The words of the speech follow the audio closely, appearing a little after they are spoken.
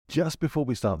Just before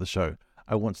we start the show,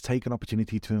 I want to take an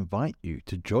opportunity to invite you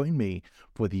to join me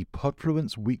for the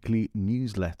Podfluence Weekly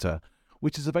newsletter,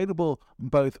 which is available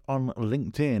both on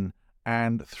LinkedIn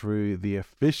and through the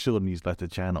official newsletter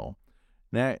channel.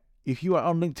 Now, if you are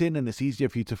on LinkedIn and it's easier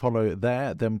for you to follow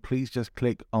there, then please just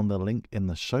click on the link in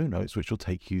the show notes, which will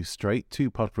take you straight to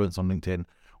Podfluence on LinkedIn,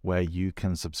 where you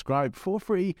can subscribe for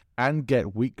free and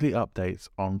get weekly updates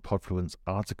on Podfluence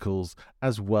articles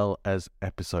as well as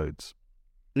episodes.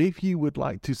 If you would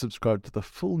like to subscribe to the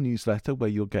full newsletter where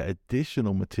you'll get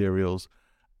additional materials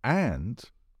and,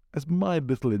 as my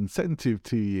little incentive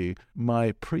to you,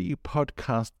 my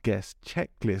pre-podcast guest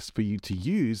checklist for you to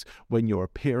use when you're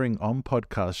appearing on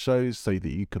podcast shows so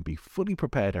that you can be fully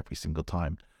prepared every single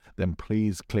time, then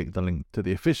please click the link to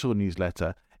the official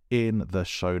newsletter in the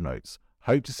show notes.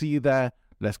 Hope to see you there.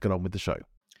 Let's get on with the show.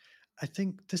 I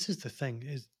think this is the thing,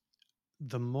 is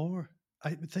the more,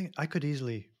 I think I could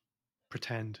easily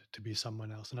pretend to be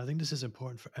someone else. And I think this is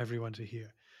important for everyone to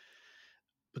hear.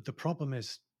 But the problem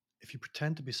is, if you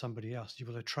pretend to be somebody else, you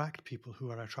will attract people who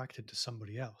are attracted to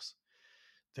somebody else.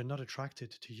 They're not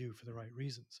attracted to you for the right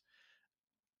reasons.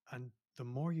 And the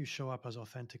more you show up as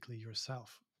authentically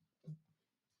yourself,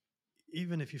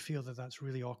 even if you feel that that's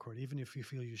really awkward, even if you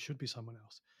feel you should be someone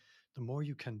else, the more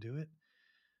you can do it,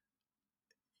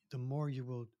 the more you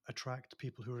will attract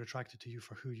people who are attracted to you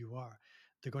for who you are.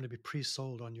 They're going to be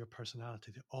pre-sold on your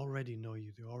personality. They already know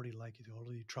you. They already like you. They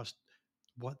already trust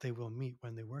what they will meet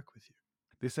when they work with you.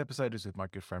 This episode is with my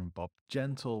good friend Bob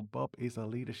Gentle. Bob is a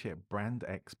leadership brand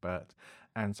expert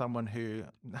and someone who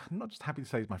I'm not just happy to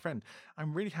say is my friend,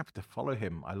 I'm really happy to follow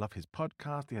him. I love his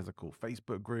podcast. He has a cool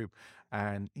Facebook group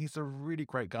and he's a really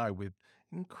great guy with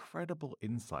incredible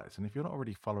insights. And if you're not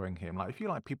already following him, like if you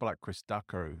like people like Chris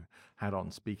Ducker, who had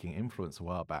on Speaking Influence a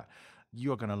while back,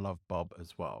 you're going to love Bob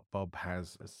as well. Bob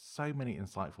has so many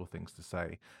insightful things to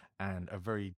say and a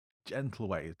very gentle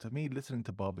way. To me, listening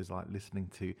to Bob is like listening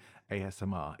to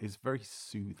ASMR. Is very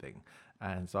soothing.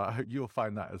 And so I hope you'll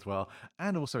find that as well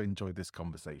and also enjoy this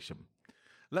conversation.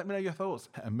 Let me know your thoughts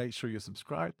and make sure you're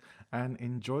subscribed and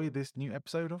enjoy this new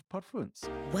episode of Podfluence.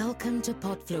 Welcome to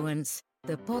Podfluence,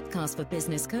 the podcast for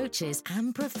business coaches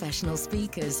and professional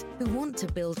speakers who want to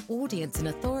build audience and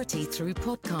authority through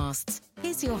podcasts.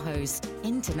 Here's your host,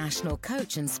 international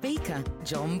coach and speaker,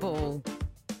 John Ball.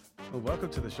 Well, welcome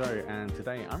to the show. And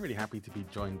today I'm really happy to be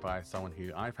joined by someone who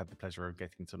I've had the pleasure of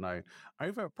getting to know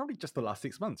over probably just the last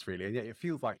 6 months, really. And yet it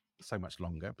feels like so much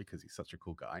longer because he's such a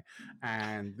cool guy.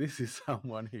 And this is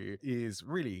someone who is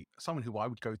really someone who I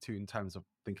would go to in terms of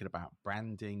thinking about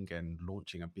branding and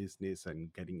launching a business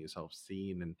and getting yourself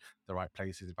seen in the right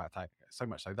places. In fact, so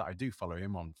much so that I do follow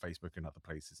him on Facebook and other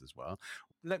places as well.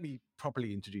 Let me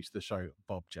properly introduce the show,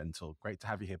 Bob Gentle. Great to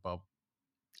have you here, Bob.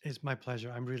 It's my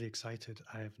pleasure. I'm really excited.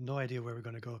 I have no idea where we're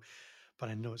going to go, but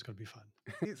I know it's going to be fun.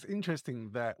 It's interesting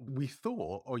that we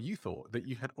thought, or you thought, that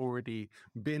you had already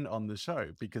been on the show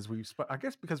because I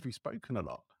guess because we've spoken a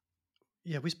lot.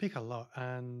 Yeah, we speak a lot,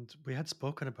 and we had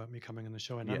spoken about me coming on the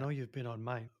show, and I Yeah. know you've been on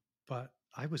mine, but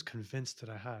I was convinced that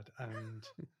I had. And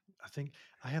I think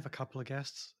I have a couple of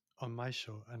guests on my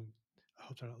show, and I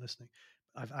hope they're not listening.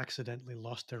 I've accidentally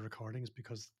lost their recordings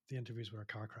because the interviews were a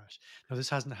car crash. Now, this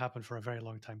hasn't happened for a very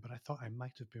long time, but I thought I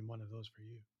might have been one of those for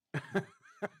you.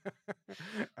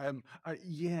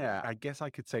 Yeah, I guess I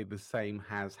could say the same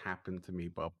has happened to me,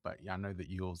 Bob. But yeah, I know that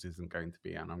yours isn't going to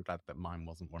be, and I'm glad that mine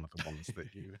wasn't one of the ones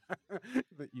that you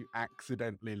that you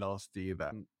accidentally lost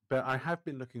either. But I have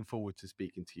been looking forward to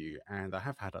speaking to you, and I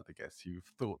have had other guests who've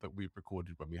thought that we've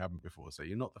recorded when we haven't before, so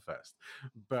you're not the first.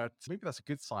 But maybe that's a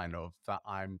good sign of that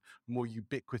I'm more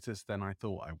ubiquitous than I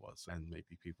thought I was, and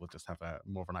maybe people just have a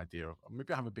more of an idea of,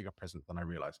 maybe I have a bigger presence than I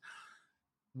realize.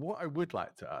 What I would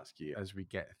like to ask you as we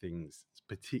get things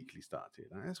particularly started,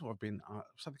 and that's what I've been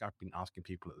something I've been asking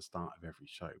people at the start of every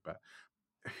show, but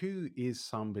who is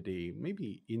somebody,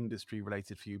 maybe industry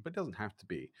related for you, but it doesn't have to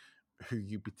be, who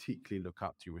you particularly look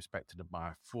up to, respect, and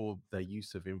admire for their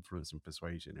use of influence and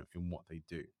persuasion in what they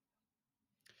do?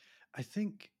 I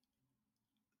think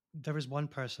there is one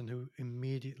person who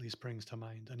immediately springs to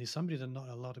mind, and he's somebody that not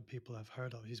a lot of people have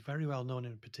heard of. He's very well known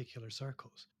in particular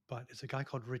circles, but it's a guy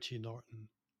called Richie Norton,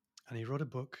 and he wrote a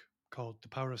book called The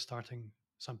Power of Starting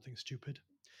Something Stupid.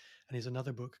 And he's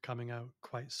another book coming out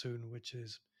quite soon, which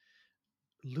is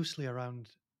loosely around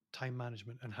time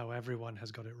management and how everyone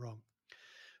has got it wrong.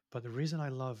 But the reason I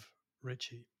love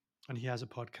Richie, and he has a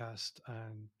podcast,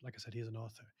 and like I said, he's an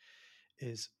author,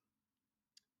 is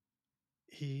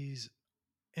he's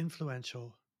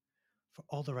influential for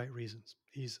all the right reasons.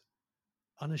 He's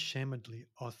unashamedly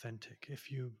authentic.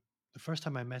 The first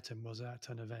time I met him was at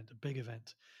an event, a big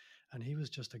event, And he was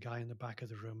just a guy in the back of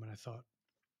the room. And I thought,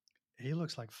 he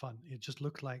looks like fun. It just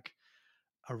looked like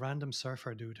a random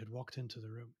surfer dude had walked into the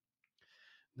room.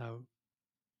 Now,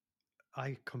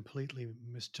 I completely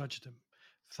misjudged him.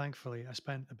 Thankfully, I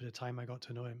spent a bit of time, I got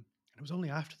to know him. And it was only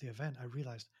after the event I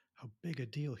realized how big a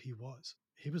deal he was.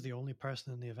 He was the only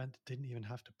person in the event that didn't even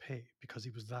have to pay because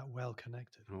he was that well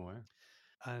connected. Oh, wow.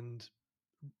 And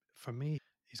for me,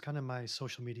 he's kind of my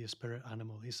social media spirit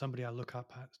animal. He's somebody I look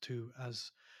up to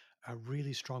as a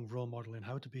really strong role model in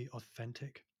how to be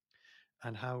authentic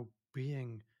and how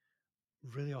being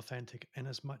really authentic in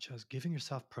as much as giving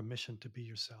yourself permission to be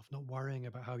yourself, not worrying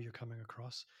about how you're coming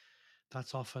across.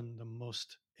 That's often the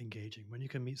most engaging when you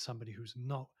can meet somebody who's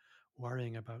not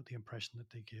worrying about the impression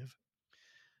that they give.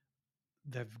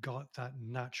 They've got that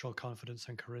natural confidence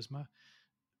and charisma.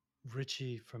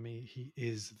 Richie, for me, he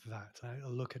is that. I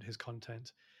look at his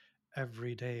content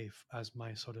every day as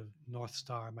my sort of North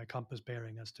Star, my compass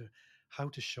bearing as to how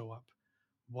to show up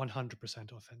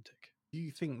 100% authentic. Do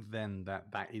you think then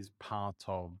that that is part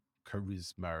of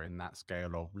charisma in that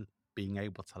scale of being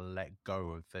able to let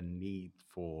go of the need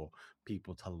for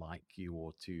people to like you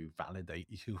or to validate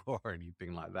you or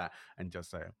anything like that and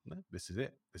just say, no, this is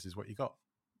it. This is what you got.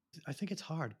 I think it's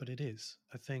hard, but it is.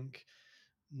 I think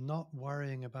not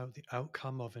worrying about the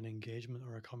outcome of an engagement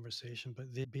or a conversation, but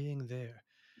being there,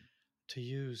 to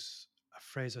use a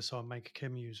phrase I saw Mike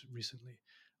Kim use recently,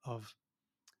 of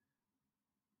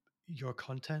your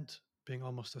content being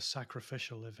almost a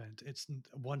sacrificial event. It's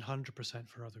 100%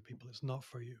 for other people. It's not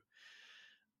for you.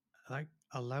 That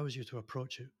allows you to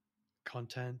approach it,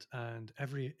 content and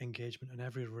every engagement and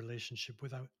every relationship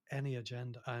without any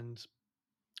agenda. And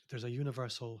there's a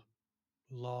universal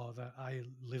law that I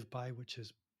live by, which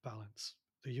is balance.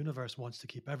 The universe wants to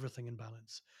keep everything in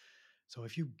balance. So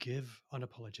if you give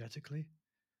unapologetically,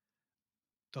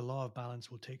 the law of balance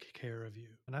will take care of you.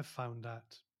 And I've found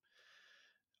that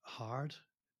hard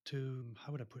to,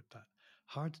 how would I put that?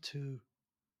 Hard to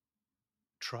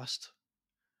trust.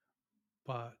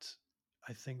 But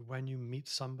I think when you meet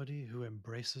somebody who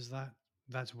embraces that,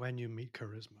 that's when you meet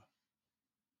charisma.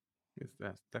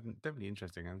 That's definitely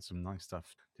interesting and some nice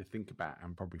stuff to think about,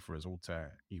 and probably for us all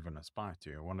to even aspire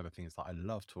to. One of the things that I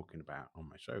love talking about on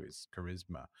my show is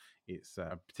charisma. It's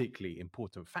a particularly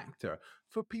important factor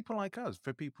for people like us,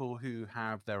 for people who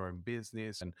have their own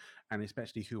business and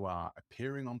especially who are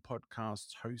appearing on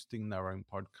podcasts, hosting their own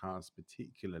podcasts,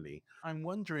 particularly. I'm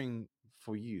wondering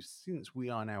for you, since we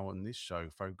are now on this show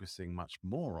focusing much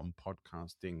more on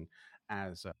podcasting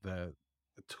as the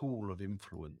tool of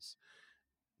influence,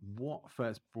 what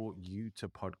first brought you to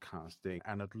podcasting?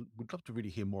 And would love to really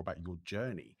hear more about your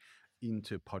journey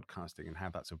into podcasting and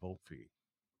how that's evolved for you.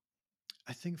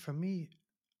 I think for me,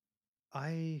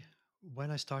 when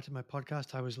I started my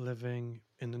podcast, I was living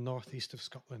in the northeast of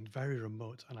Scotland, very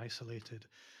remote and isolated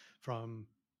from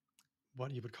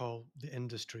what you would call the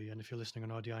industry. And if you're listening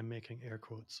on audio, I'm making air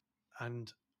quotes.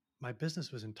 And my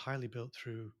business was entirely built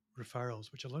through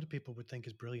referrals, which a lot of people would think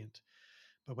is brilliant.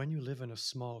 But when you live in a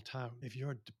small town, if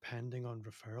you're depending on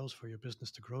referrals for your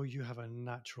business to grow, you have a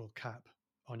natural cap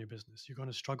on your business. You're going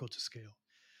to struggle to scale.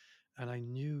 And I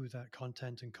knew that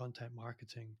content and content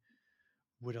marketing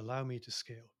would allow me to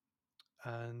scale.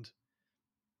 And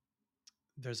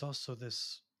there's also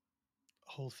this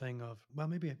whole thing of, well,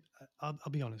 maybe I'll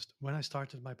be honest. When I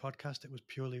started my podcast, it was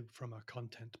purely from a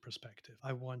content perspective.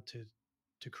 I wanted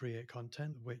to create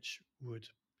content which would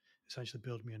essentially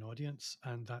build me an audience,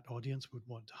 and that audience would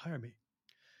want to hire me.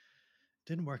 It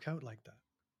didn't work out like that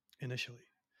initially.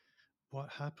 What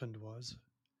happened was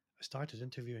I started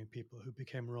interviewing people who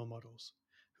became role models,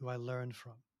 who I learned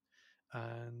from.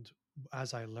 And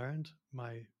as I learned,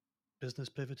 my business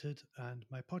pivoted and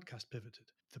my podcast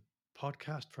pivoted. The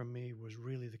podcast for me was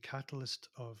really the catalyst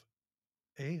of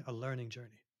a learning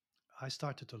journey. I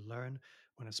started to learn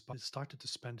when I started to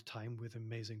spend time with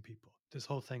amazing people. This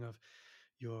whole thing of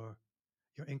your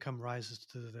income rises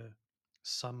to the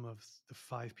sum of the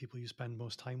 5 people you spend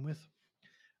most time with.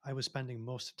 I was spending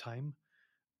most time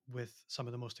with some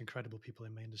of the most incredible people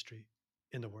in my industry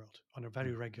in the world on a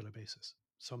very regular basis.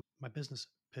 So my business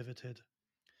pivoted.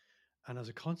 And as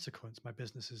a consequence, my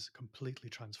business is completely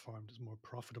transformed. It's more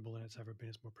profitable than it's ever been.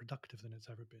 It's more productive than it's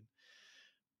ever been.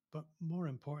 But more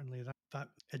importantly, that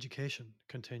education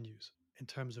continues. In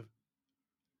terms of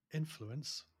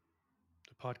influence,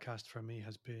 the podcast for me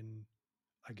has been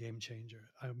a game changer.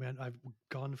 I mean, I've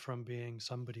gone from being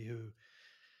somebody who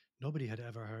nobody had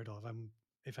ever heard of.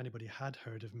 If anybody had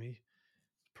heard of me,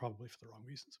 probably for the wrong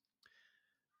reasons,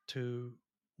 to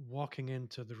walking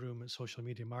into the room at Social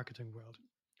Media Marketing World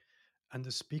and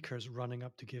the speakers running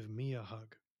up to give me a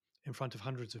hug in front of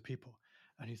hundreds of people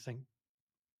And you think,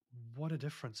 what a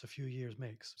difference a few years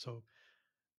makes. So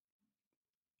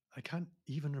I can't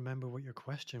even remember what your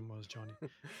question was, Johnny,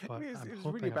 but I'm It was really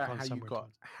hoping I've about gone somewhere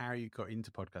towards. how you got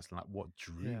into podcasting, like what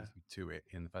drew Yeah. you to it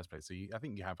in the first place. So I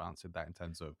think you have answered that in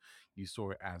terms of you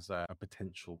saw it as a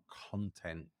potential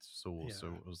content source Yeah.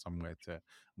 or somewhere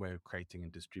where creating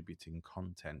and distributing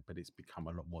content, but it's become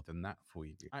a lot more than that for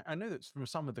you. I know that from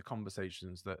some of the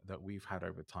conversations that we've had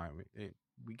over time,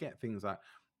 we get things like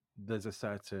there's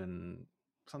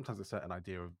sometimes a certain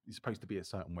idea of you're supposed to be a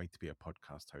certain way to be a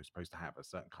podcast host, supposed to have a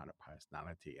certain kind of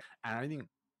personality. And I think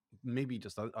maybe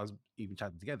just us even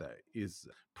chatting together is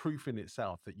proof in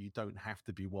itself that you don't have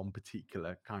to be one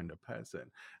particular kind of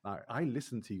person. I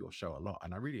listen to your show a lot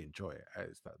and I really enjoy it.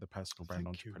 It's the Personal Brand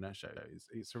Thank you. Entrepreneur Show.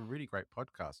 It's a really great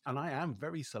podcast. And I am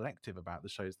very selective about the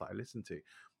shows that I listen to.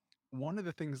 One of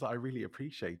the things that I really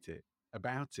appreciate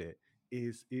about it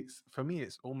is for me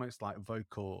it's almost like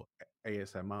vocal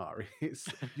ASMR. It's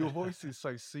your voice is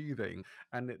so soothing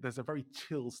and there's a very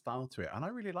chill style to it, and I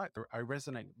really like I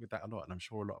resonate with that a lot, and I'm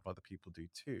sure a lot of other people do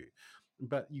too.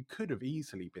 But you could have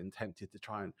easily been tempted to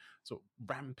try and sort of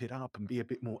ramp it up and be a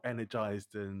bit more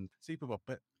energized and super pop,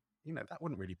 but that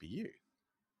wouldn't really be you.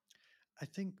 I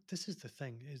think this is the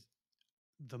thing, is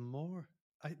the more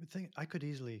I think I could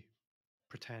easily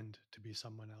pretend to be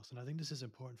someone else. And I think this is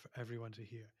important for everyone to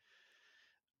hear.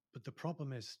 But the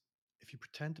problem is, if you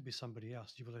pretend to be somebody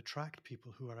else, you will attract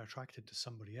people who are attracted to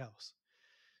somebody else.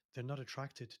 They're not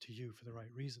attracted to you for the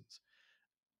right reasons.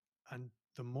 And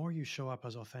the more you show up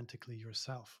as authentically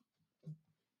yourself,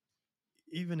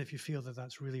 even if you feel that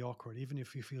that's really awkward, even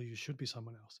if you feel you should be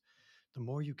someone else, the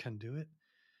more you can do it,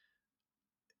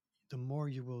 the more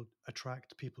you will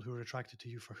attract people who are attracted to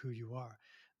you for who you are.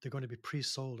 They're going to be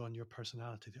pre-sold on your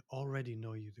personality. They already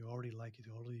know you. They already like you.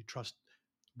 They already trust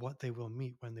what they will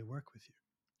meet when they work with you.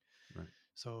 Right.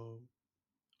 So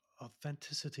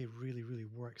authenticity really, really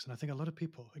works. And I think a lot of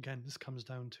people, again, this comes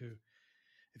down to,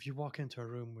 if you walk into a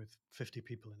room with 50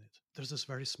 people in it, there's this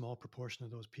very small proportion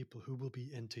of those people who will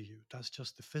be into you. That's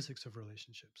just the physics of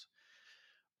relationships.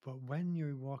 But when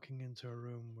you're walking into a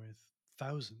room with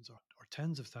thousands or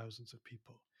tens of thousands of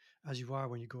people, as you are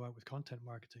when you go out with content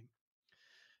marketing,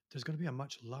 there's going to be a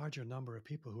much larger number of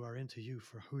people who are into you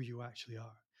for who you actually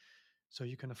are. So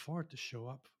you can afford to show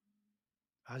up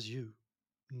as you,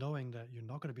 knowing that you're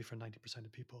not going to be for 90%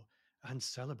 of people, and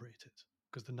celebrate it,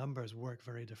 because the numbers work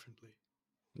very differently.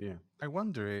 Yeah. I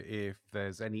wonder if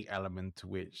there's any element to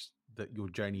which that your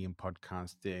journey in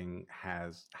podcasting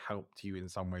has helped you in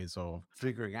some ways of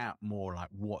figuring out more like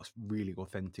what's really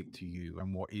authentic to you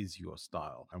and what is your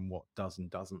style and what does and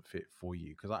doesn't fit for you.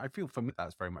 Because I feel for me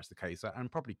that's very much the case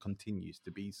and probably continues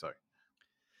to be so.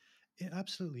 It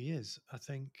absolutely is. I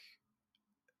think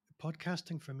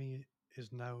podcasting for me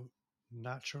is now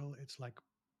natural. It's like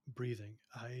breathing.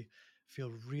 I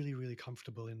feel really, really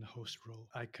comfortable in the host role.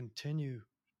 I continue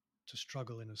to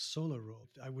struggle in a solo role.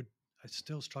 I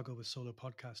still struggle with solo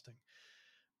podcasting,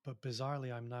 but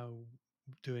bizarrely, I'm now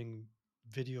doing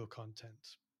video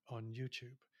content on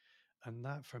YouTube, and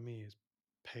that for me is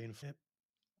painful.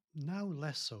 Now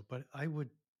less so, but I would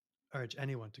urge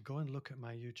anyone to go and look at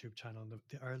my YouTube channel,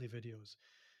 the early videos.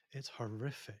 It's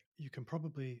horrific. You can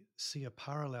probably see a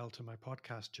parallel to my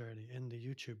podcast journey in the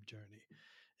YouTube journey,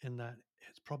 in that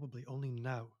it's probably only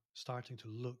now starting to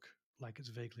look like it's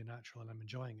vaguely natural and I'm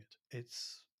enjoying it.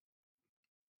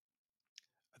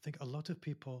 I think a lot of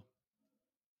people,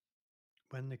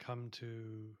 when they come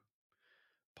to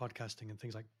podcasting and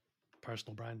things like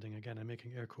personal branding, again, I'm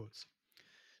making air quotes,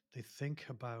 they think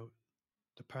about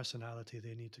the personality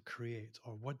they need to create,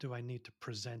 or what do I need to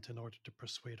present in order to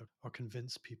persuade or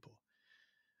convince people.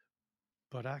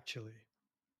 But actually,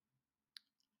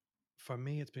 for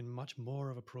me, it's been much more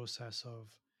of a process of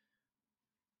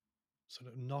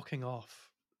sort of knocking off.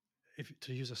 If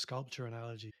to use a sculpture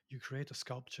analogy, you create a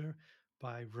sculpture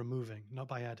by removing, not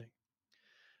by adding.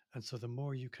 And so the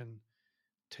more you can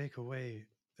take away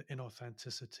the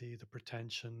inauthenticity, the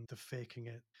pretension, the faking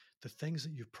it, the things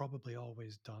that you've probably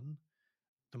always done,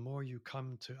 the more you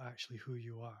come to actually who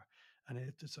you are. And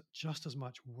it's just as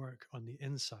much work on the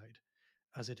inside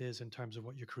as it is in terms of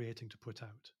what you're creating to put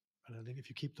out. And I think if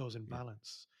you keep those in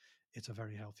balance, it's a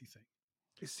very healthy thing.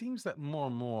 It seems that more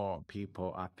and more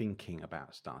people are thinking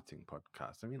about starting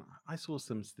podcasts. I mean, I saw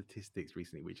some statistics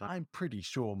recently, which I'm pretty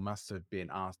sure must have been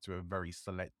asked to a very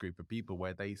select group of people,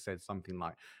 where they said something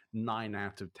like 9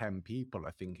 out of 10 people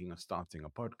are thinking of starting a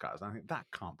podcast. I think that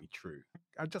can't be true.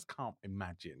 I just can't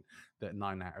imagine that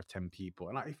 9 out of 10 people.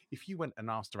 And if you went and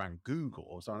asked around Google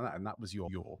or something like that, and that was your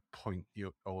point,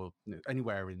 or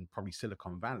anywhere in probably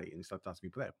Silicon Valley, and you started asking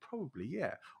people there, probably,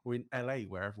 yeah. Or in LA,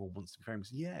 where everyone wants to be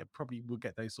famous, yeah, probably we'll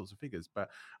get those sorts of figures. But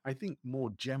I think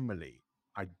more generally,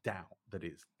 I doubt that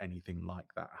it's anything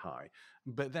like that high.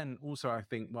 But then also, I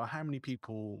think, well, how many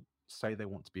people say they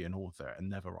want to be an author and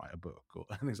never write a book or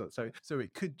things like that? So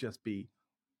it could just be,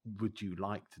 would you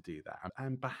like to do that?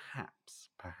 And perhaps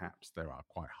there are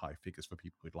quite high figures for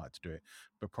people who'd like to do it,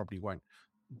 but probably won't.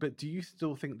 But do you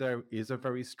still think there is a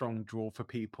very strong draw for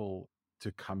people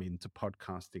to come into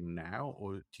podcasting now,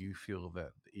 or do you feel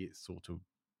that it's sort of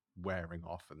wearing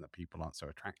off and that people aren't so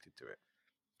attracted to it?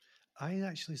 I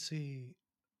actually see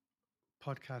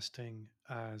podcasting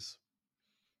as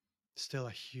still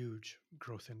a huge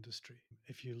growth industry.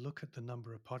 If you look at the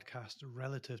number of podcasts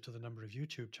relative to the number of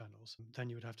YouTube channels, then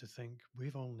you would have to think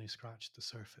we've only scratched the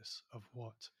surface of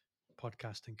what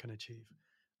podcasting can achieve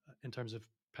in terms of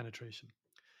penetration.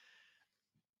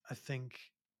 I think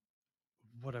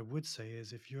what I would say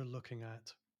is if you're looking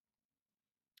at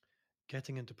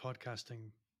getting into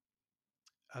podcasting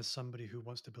as somebody who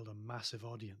wants to build a massive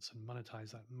audience and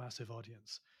monetize that massive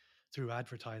audience through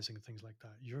advertising and things like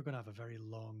that, you're going to have a very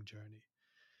long journey.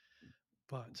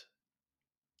 But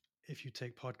if you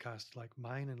take podcasts like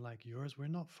mine and like yours, we're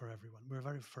not for everyone.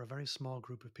 We're for a very small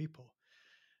group of people.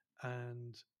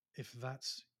 And if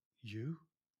that's you,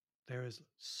 there is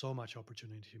so much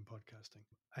opportunity in podcasting.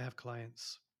 I have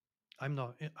clients. I'm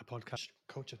not a podcast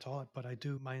coach at all, but I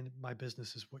do my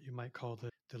business is what you might call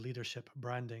the leadership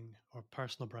branding or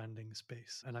personal branding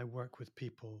space. And I work with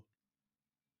people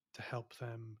to help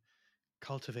them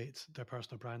cultivate their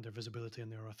personal brand, their visibility,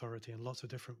 and their authority in lots of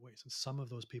different ways. And some of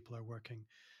those people are working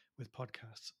with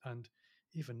podcasts. And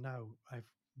even now, I've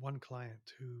one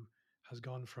client who has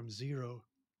gone from zero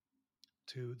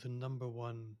to the number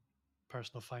one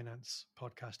personal finance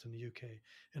podcast in the UK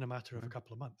in a matter of a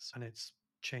couple of months. And it's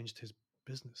changed his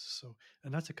business. So,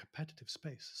 and that's a competitive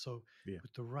space. So,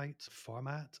 with the right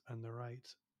format and the right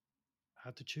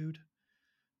attitude,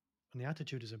 and the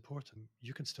attitude is important,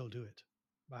 you can still do it.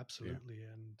 Absolutely.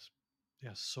 Yeah. And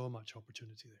yeah, so much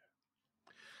opportunity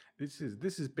there.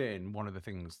 This has been one of the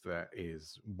things that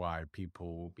is why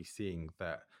people will be seeing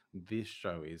that this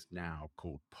show is now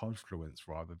called Podfluence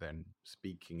rather than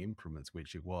Speaking Influence,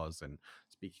 which it was. And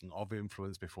speaking of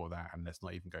influence before that, and let's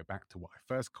not even go back to what I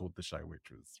first called the show,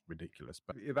 which was ridiculous,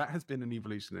 but that has been an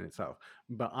evolution in itself.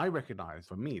 But I recognize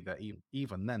for me that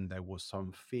even then there was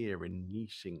some fear in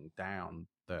niching down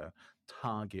the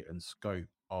target and scope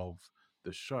of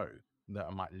the show, that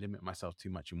I might limit myself too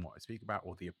much in what I speak about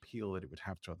or the appeal that it would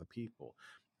have to other people.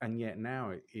 And yet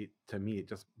now it to me, it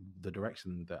just, the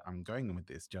direction that I'm going in with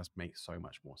this just makes so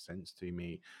much more sense to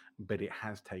me, but it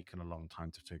has taken a long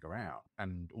time to figure out.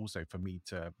 And also for me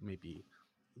to maybe,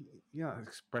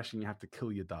 expression, you have to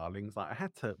kill your darlings. Like I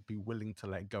had to be willing to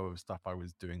let go of stuff I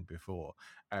was doing before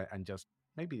and just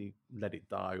maybe let it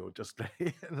die or just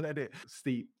let it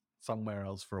steep somewhere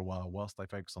else for a whilst I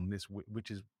focus on this, which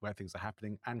is where things are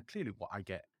happening. And clearly what I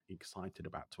get excited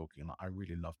about talking, like I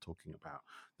really love talking about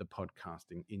the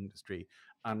podcasting industry.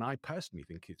 And I personally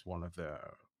think it's one of the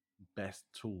best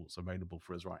tools available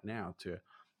for us right now to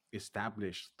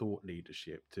establish thought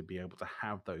leadership, to be able to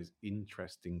have those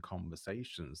interesting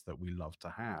conversations that we love to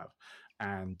have,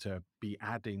 and to be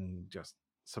adding just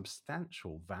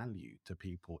substantial value to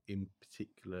people in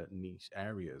particular niche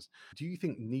areas. Do you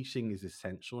think niching is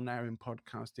essential now in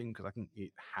podcasting? Because I think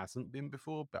it hasn't been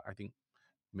before, but I think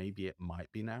maybe it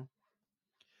might be now.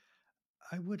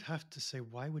 I would have to say,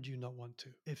 why would you not want to?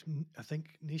 I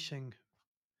think niching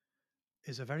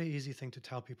is a very easy thing to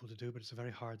tell people to do, but it's a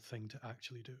very hard thing to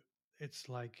actually do. It's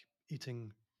like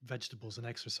eating vegetables and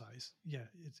exercise. Yeah,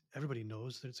 everybody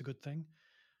knows that it's a good thing,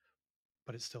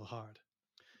 but it's still hard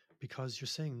because you're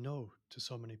saying no to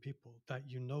so many people that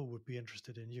you know would be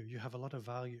interested in you. You have a lot of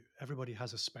value. Everybody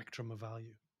has a spectrum of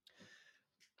value.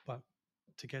 But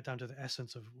to get down to the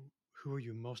essence of who are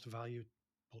you most valuable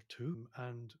to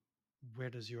and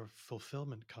where does your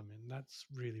fulfillment come in, that's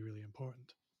really, really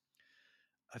important.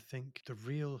 I think the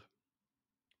real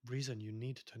reason you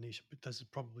need to niche, but this is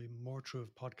probably more true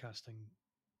of podcasting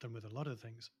than with a lot of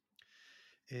things,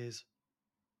 is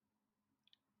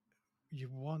you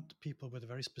want people with a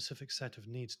very specific set of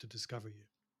needs to discover you.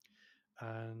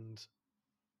 And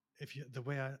the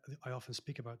way I often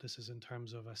speak about this is in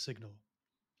terms of a signal.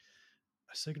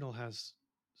 A signal has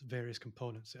various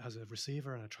components. It has a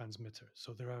receiver and a transmitter.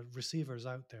 So there are receivers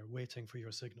out there waiting for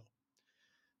your signal.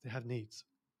 They have needs.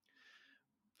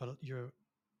 But your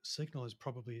signal is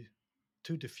probably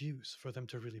too diffuse for them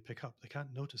to really pick up. They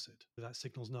can't notice it. That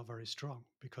signal's not very strong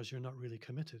because you're not really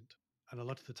committed. And a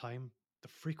lot of the time, the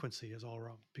frequency is all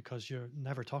wrong because you're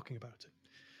never talking about it.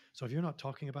 So if you're not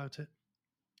talking about it,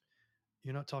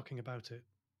 you're not talking about it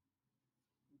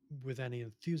with any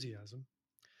enthusiasm.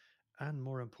 And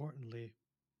more importantly,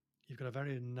 you've got a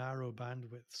very narrow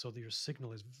bandwidth so that your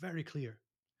signal is very clear.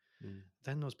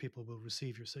 Then those people will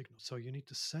receive your signal. So you need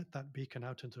to set that beacon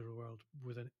out into the world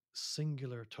with a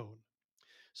singular tone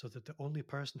so that the only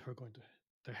person who are going to,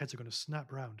 their heads are going to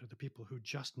snap round are the people who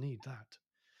just need that.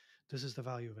 This is the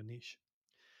value of a niche.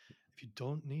 If you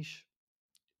don't niche,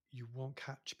 you won't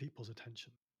catch people's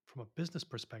attention. From a business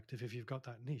perspective, if you've got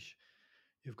that niche,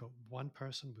 you've got one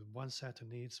person with one set of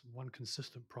needs, one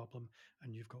consistent problem,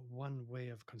 and you've got one way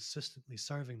of consistently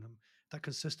serving them that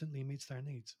consistently meets their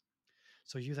needs.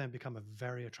 So you then become a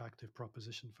very attractive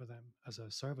proposition for them as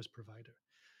a service provider.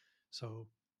 So,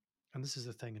 and this is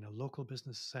the thing in a local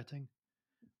business setting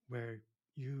where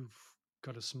you've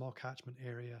got a small catchment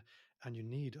area and you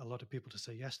need a lot of people to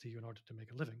say yes to you in order to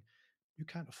make a living, you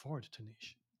can't afford to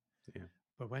niche. Yeah.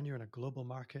 But when you're in a global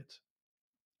market,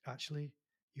 actually,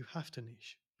 you have to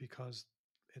niche because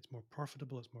it's more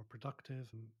profitable, it's more productive,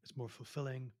 it's more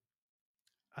fulfilling,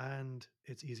 and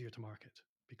it's easier to market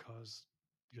because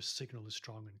your signal is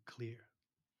strong and clear.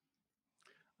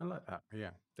 I like that.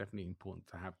 Yeah, definitely important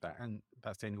to have that. And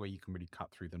that's the only way you can really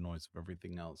cut through the noise of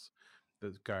everything else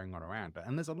that's going on around.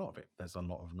 And there's a lot of it. There's a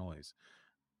lot of noise.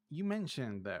 You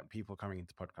mentioned that people coming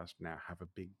into podcasts now have a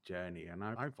big journey. And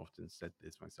I've often said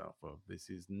this myself, of this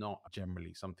is not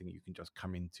generally something you can just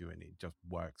come into and it just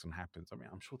works and happens. I mean,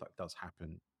 I'm sure that does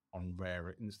happen on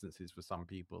rare instances for some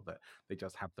people, that they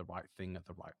just have the right thing at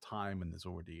the right time and there's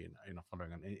already enough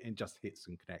following and it just hits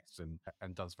and connects and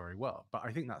does very well. But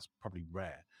I think that's probably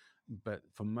rare. But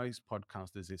for most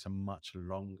podcasters, it's a much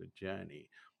longer journey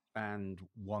and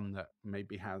one that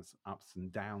maybe has ups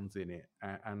and downs in it.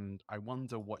 And I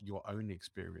wonder what your own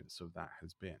experience of that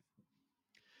has been.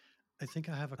 I think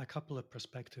I have a couple of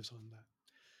perspectives on that.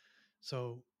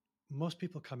 So most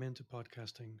people come into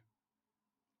podcasting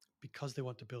because they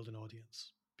want to build an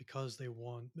audience, because they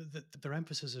want, their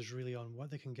emphasis is really on what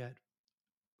they can get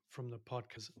from the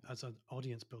podcast as an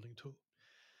audience building tool.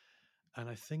 And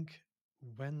I think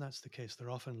when that's the case,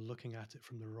 they're often looking at it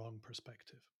from the wrong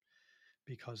perspective,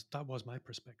 because that was my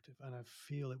perspective. And I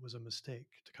feel it was a mistake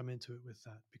to come into it with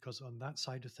that, because on that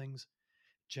side of things,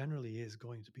 generally is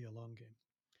going to be a long game.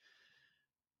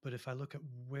 But if I look at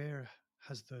where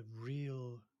has the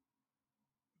real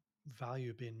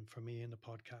value been for me in the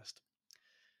podcast,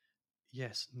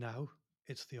 yes, now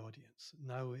it's the audience.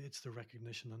 Now it's the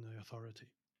recognition and the authority.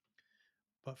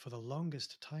 But for the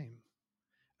longest time,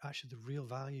 actually the real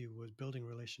value was building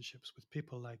relationships with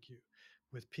people like you,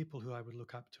 with people who I would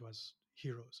look up to as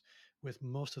heroes, with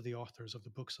most of the authors of the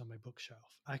books on my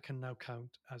bookshelf. I can now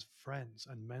count as friends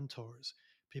and mentors,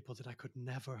 people that I could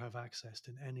never have accessed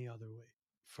in any other way.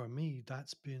 For me,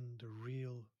 that's been the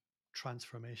real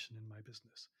transformation in my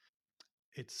business.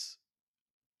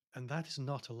 And that is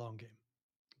not a long game.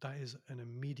 That is an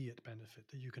immediate benefit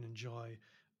that you can enjoy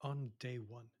on day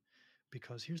one.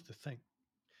 Because here's the thing.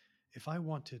 If I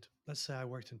wanted, let's say I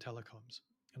worked in telecoms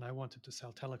and I wanted to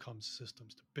sell telecoms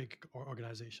systems to big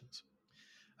organizations,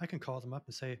 I can call them up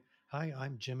and say, "Hi,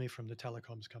 I'm Jimmy from the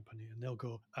telecoms company." And they'll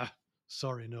go,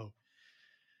 sorry, no.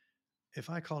 If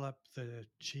I call up the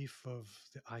chief of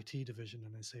the IT division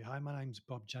and I say, "Hi, my name's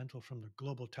Bob Gentle from the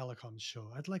Global Telecoms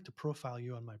Show. I'd like to profile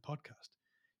you on my podcast."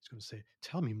 He's going to say,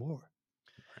 "Tell me more."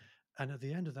 Right. And at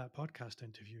the end of that podcast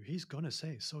interview, he's going to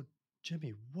say, "So,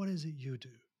 Jimmy, what is it you do?"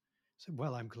 I said,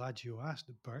 "Well, I'm glad you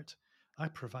asked, Bert. I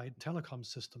provide telecom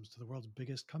systems to the world's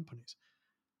biggest companies."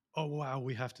 "Oh, wow,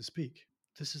 we have to speak."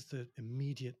 This is the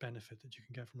immediate benefit that you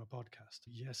can get from a podcast.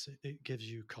 Yes, it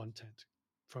gives you content.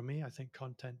 For me, I think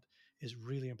content is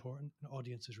really important and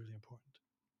audience is really important.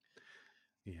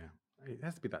 Yeah. It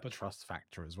has to be that trust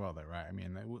factor as well, though, right? I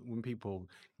mean, when people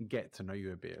get to know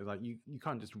you a bit, like you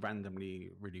can't just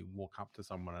randomly really walk up to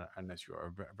someone unless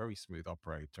you're a very smooth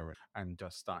operator and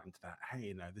just start into that,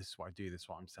 "Hey, this is what I do, this is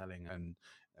what I'm selling, and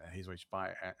here's where you should buy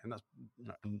it." And that's,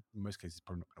 in most cases,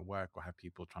 probably not going to work, or have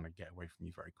people trying to get away from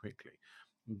you very quickly.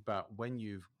 But when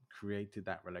you've created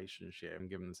that relationship and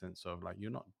given the sense of like, you're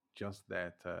not just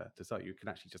there to sell, you can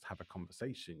actually just have a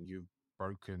conversation. You've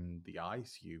broken the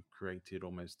ice, you've created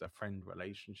almost a friend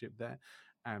relationship there,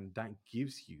 and that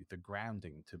gives you the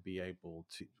grounding to be able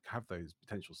to have those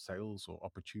potential sales or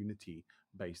opportunity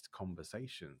based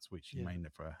conversations which you may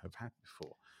never have had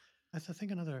before. I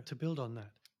think to build on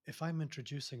that, if I'm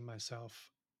introducing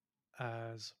myself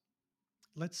as,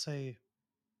 let's say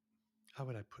how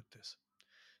would I put this?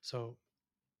 So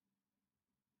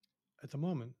at the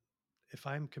moment, if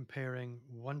I'm comparing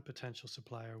one potential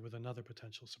supplier with another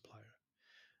potential supplier,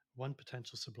 one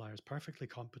potential supplier is perfectly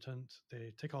competent,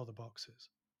 they tick all the boxes.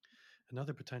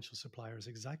 Another potential supplier is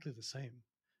exactly the same,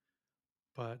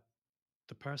 but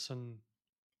the person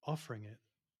offering it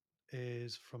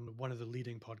is from one of the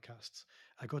leading podcasts.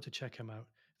 I go to check him out,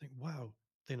 think, wow,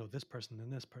 they know this person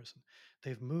and this person.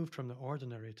 They've moved from the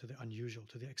ordinary to the unusual,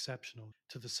 to the exceptional,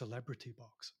 to the celebrity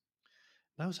box.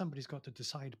 Now somebody's got to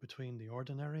decide between the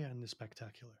ordinary and the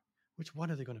spectacular. Which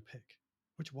one are they going to pick?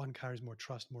 Which one carries more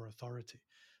trust, more authority,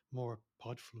 more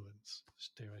podfluence,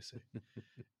 dare I say?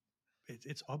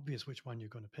 It's obvious which one you're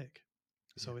going to pick.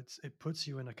 So Yeah. it puts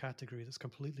you in a category that's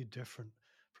completely different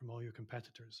from all your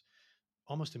competitors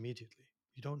almost immediately.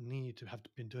 You don't need to have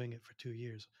been doing it for 2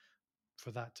 years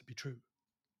for that to be true.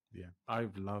 Yeah,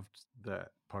 I've loved that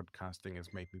podcasting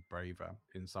has made me braver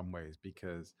in some ways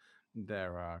because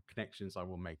there are connections I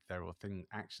will make, there are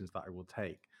actions that I will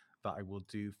take that I will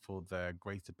do for the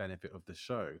greater benefit of the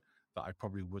show that I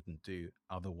probably wouldn't do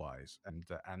otherwise, and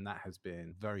that has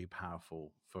been very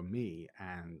powerful for me.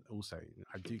 And also,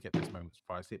 I do get those moments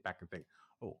where I sit back and think,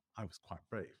 "Oh, I was quite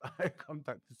brave. I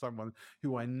contacted someone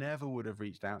who I never would have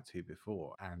reached out to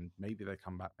before. And maybe they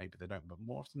come back, maybe they don't, but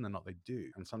more often than not, they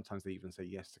do. And sometimes they even say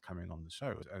yes to coming on the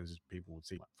show, as people would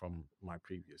see from my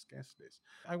previous guest list.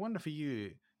 I wonder for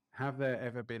you, have there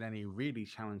ever been any really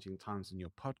challenging times in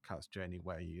your podcast journey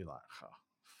where you're like, oh,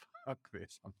 fuck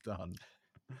this, I'm done?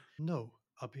 No,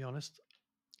 I'll be honest.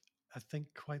 I think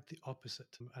quite the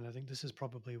opposite. And I think this is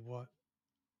probably what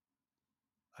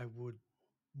I would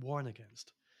warn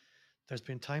against. There's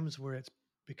been times where it's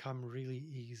become really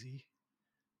easy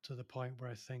to the point where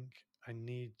I think I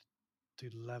need to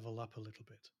level up a little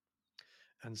bit.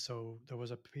 And so there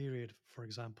was a period, for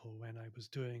example, when I was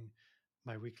doing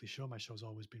my weekly show. My show's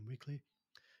always been weekly.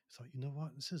 I thought, you know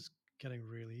what, this is getting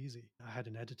really easy. I had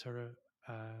an editor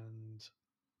and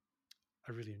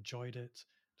I really enjoyed it.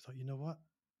 I thought, you know what,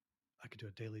 I could do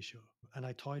a daily show. And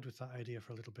I toyed with that idea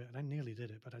for a little bit and I nearly did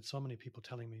it, but I had so many people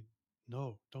telling me,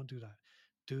 no, don't do that.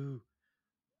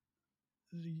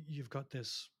 You've got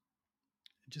this,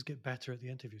 just get better at the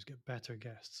interviews, get better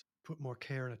guests, put more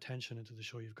care and attention into the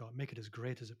show you've got, make it as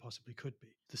great as it possibly could be.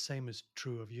 The same is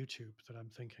true of YouTube, that I'm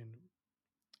thinking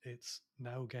it's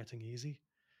now getting easy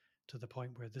to the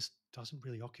point where this doesn't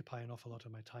really occupy an awful lot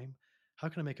of my time. How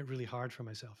can I make it really hard for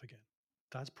myself again?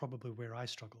 That's probably where I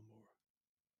struggle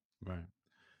more. Right.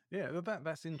 Yeah,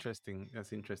 that's interesting.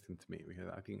 That's interesting to me because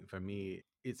I think for me,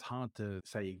 it's hard to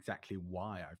say exactly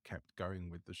why I've kept going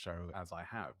with the show as I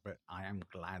have, but I am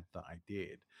glad that I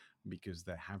did because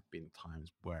there have been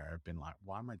times where I've been like,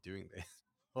 why am I doing this?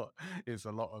 But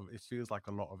it feels like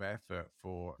a lot of effort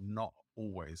for not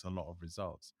always a lot of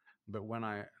results. But when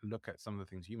I look at some of the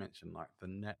things you mentioned, like the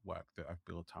network that I've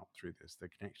built up through this, the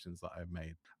connections that I've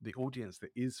made, the audience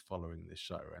that is following this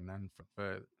show, and then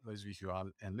for those of you who are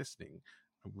listening,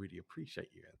 I really appreciate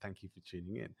you and thank you for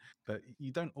tuning in. But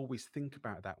you don't always think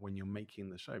about that when you're making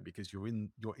the show because you're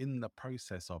in the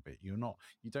process of it. You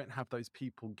don't have those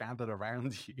people gathered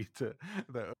around you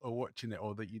that are watching it,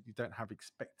 or that you don't have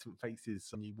expectant faces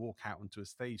when you walk out onto a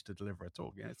stage to deliver a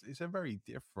talk. Yeah, it's a very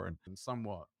different and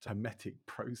somewhat hermetic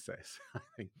process, I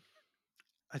think.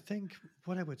 I think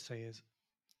what I would say is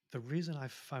the reason I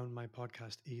found my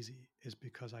podcast easy is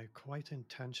because I quite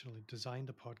intentionally designed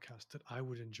a podcast that I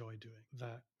would enjoy doing.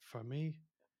 That for me,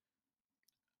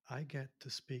 I get to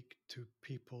speak to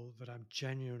people that I'm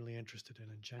genuinely interested in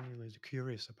and genuinely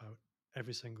curious about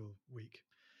every single week.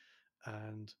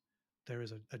 And there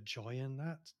is a joy in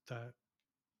that that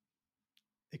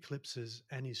eclipses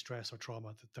any stress or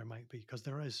trauma that there might be, because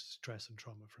there is stress and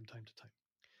trauma from time to time.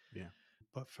 Yeah.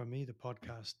 But for me, the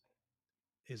podcast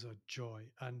is a joy.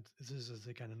 And this is,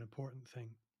 again, an important thing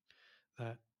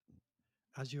that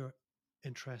as your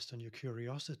interest and your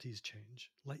curiosities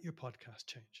change, let your podcast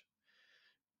change.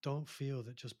 Don't feel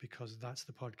that just because that's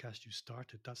the podcast you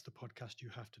started, that's the podcast you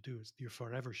have to do. It's your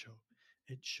forever show.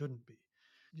 It shouldn't be.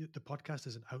 The podcast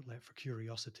is an outlet for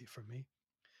curiosity for me.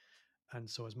 And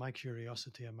so as my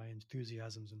curiosity and my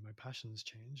enthusiasms and my passions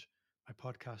change, my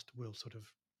podcast will sort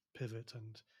of pivot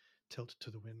and tilt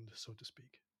to the wind, so to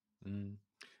speak. Mm.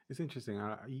 It's interesting.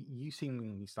 You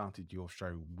seemingly started your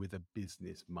show with a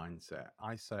business mindset.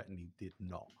 I certainly did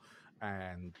not,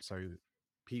 and so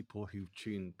people who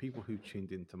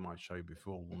tuned into my show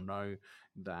before will know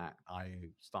that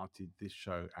I started this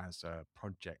show as a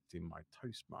project in my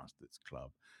Toastmasters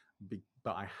club.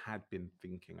 but I had been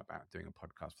thinking about doing a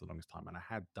podcast for the longest time, and I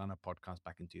had done a podcast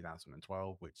back in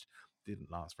 2012, which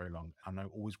didn't last very long, and I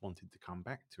always wanted to come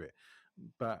back to it,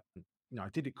 but I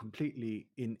did it completely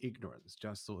in ignorance,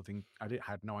 just sort of thing.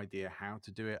 Had no idea how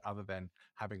to do it other than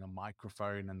having a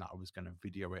microphone and that I was going to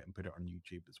video it and put it on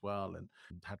YouTube as well, and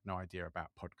had no idea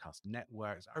about podcast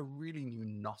networks. I really knew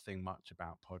nothing much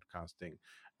about podcasting,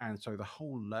 and so the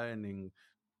whole learning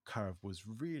curve was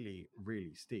really,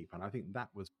 really steep. And I think that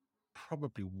was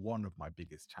probably one of my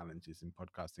biggest challenges in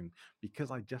podcasting,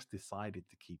 because I just decided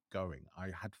to keep going. I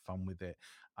had fun with it.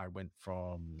 I went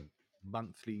from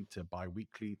monthly to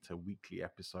bi-weekly to weekly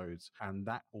episodes, and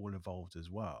that all evolved as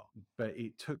well. But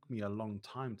it took me a long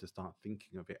time to start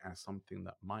thinking of it as something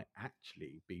that might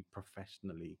actually be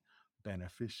professionally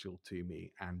beneficial to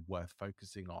me and worth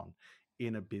focusing on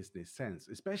in a business sense,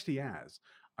 especially as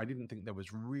I didn't think there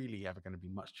was really ever going to be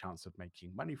much chance of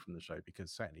making money from the show,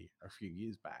 because certainly a few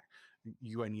years back,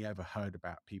 you only ever heard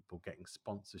about people getting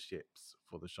sponsorships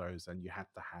for the shows, and you had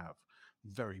to have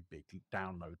very big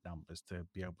download numbers to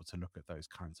be able to look at those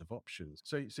kinds of options.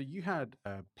 So you had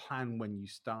a plan when you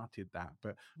started that,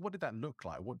 but what did that look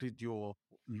like? What did your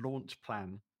launch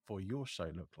plan for your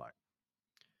show look like?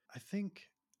 I think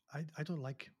I don't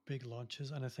like big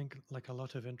launches, and I think like a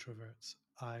lot of introverts,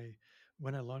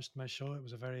 when I launched my show, it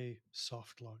was a very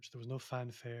soft launch. There was no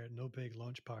fanfare, no big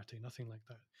launch party, nothing like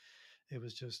that. It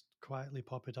was just quietly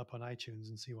pop it up on iTunes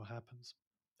and see what happens.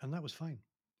 And that was fine.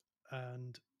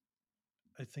 And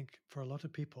I think for a lot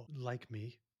of people like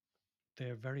me,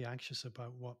 they're very anxious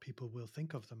about what people will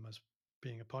think of them as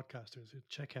being a podcaster. So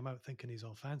check him out thinking he's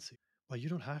all fancy. Well, you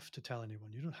don't have to tell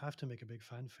anyone. You don't have to make a big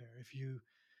fanfare. If you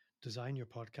design your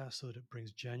podcast so that it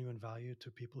brings genuine value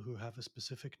to people who have a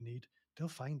specific need, they'll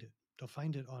find it. They'll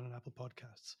find it on an Apple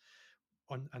Podcasts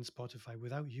and Spotify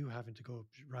without you having to go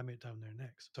ram it down their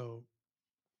necks. So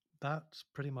that's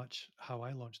pretty much how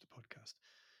I launched the podcast.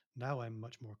 Now I'm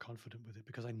much more confident with it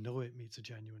because I know it meets a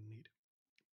genuine need.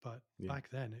 But back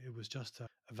then, it was just a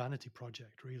vanity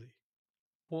project, really.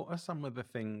 What are some of the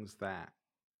things that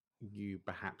you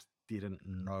perhaps didn't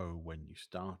know when you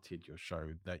started your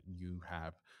show that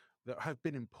have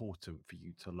been important for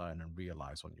you to learn and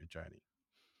realize on your journey?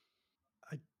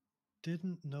 I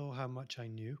didn't know how much I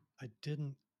knew. I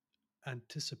didn't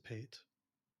anticipate.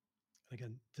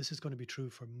 Again, this is going to be true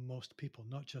for most people,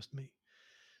 not just me,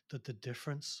 that the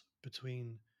difference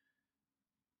between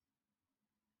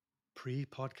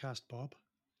pre-podcast Bob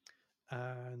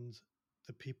and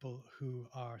the people who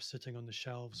are sitting on the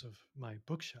shelves of my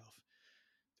bookshelf,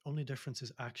 the only difference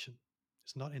is action.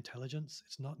 It's not intelligence,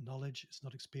 it's not knowledge, it's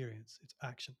not experience, it's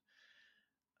action.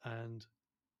 And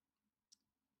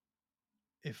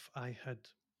if I had,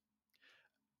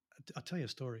 I'll tell you a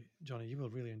story, Johnny, you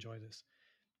will really enjoy this.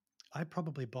 I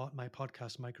probably bought my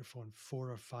podcast microphone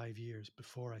 4 or 5 years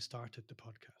before I started the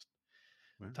podcast.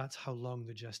 Wow. That's how long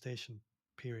the gestation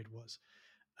period was.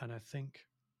 And I think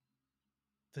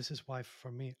this is why, for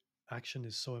me, action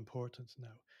is so important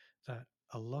now, that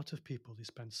a lot of people, they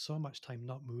spend so much time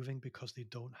not moving because they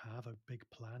don't have a big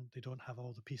plan. They don't have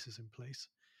all the pieces in place,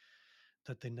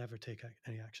 that they never take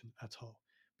any action at all.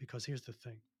 Because here's the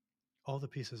thing, all the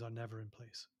pieces are never in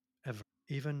place, ever.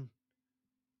 Even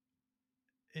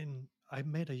I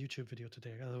made a YouTube video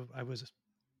today. I was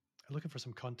looking for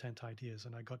some content ideas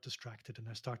and I got distracted and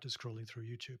I started scrolling through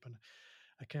YouTube and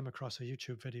I came across a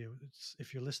YouTube video.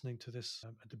 If you're listening to this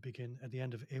at the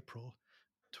end of April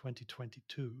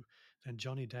 2022, then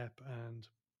Johnny Depp and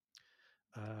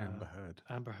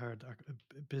Amber Heard are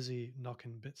busy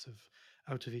knocking bits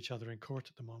out of each other in court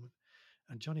at the moment.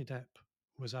 And Johnny Depp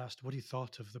was asked what he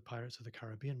thought of the Pirates of the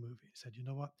Caribbean movie. He said, "You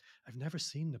know what? I've never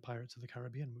seen the Pirates of the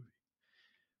Caribbean movie,"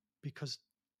 because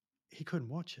he couldn't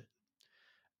watch it.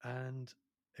 And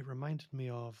it reminded me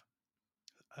of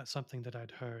something that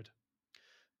I'd heard.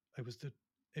 It was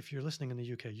if you're listening in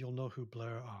the UK, you'll know who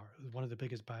Blur are, one of the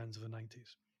biggest bands of the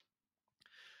 90s.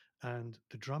 And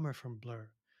the drummer from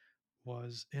Blur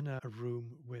was in a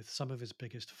room with some of his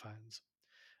biggest fans.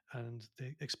 And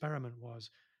the experiment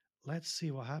was, let's see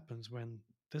what happens when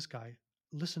this guy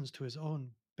listens to his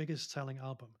own biggest selling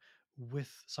album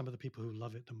with some of the people who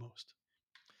love it the most.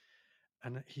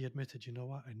 And he admitted, you know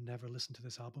what? I never listened to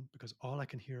this album because all I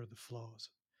can hear are the flaws.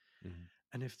 Mm-hmm.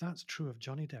 And if that's true of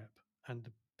Johnny Depp and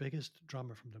the biggest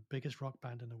drummer from the biggest rock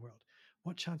band in the world,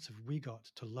 what chance have we got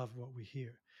to love what we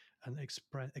hear and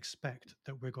expect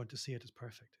that we're going to see it as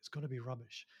perfect? It's going to be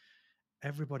rubbish.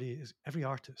 Every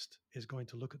artist is going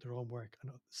to look at their own work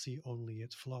and see only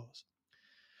its flaws.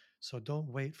 So don't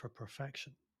wait for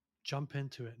perfection. Jump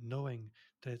into it knowing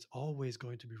that it's always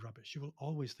going to be rubbish. You will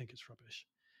always think it's rubbish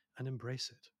and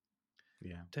embrace it.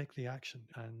 Yeah. Take the action,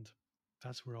 and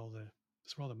that's where all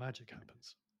the magic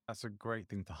happens. That's a great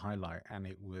thing to highlight. And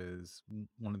it was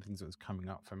one of the things that was coming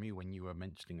up for me when you were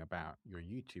mentioning about your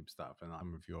YouTube stuff and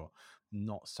some of your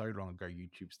not so long ago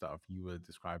YouTube stuff you were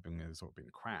describing as sort of being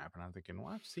crap. And I'm thinking,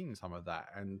 well, I've seen some of that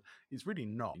and it's really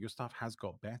not. Your stuff has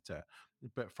got better.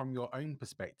 But from your own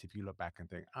perspective, you look back and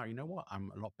think, oh, you know what?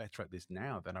 I'm a lot better at this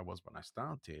now than I was when I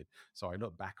started. So I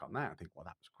look back on that and think, well,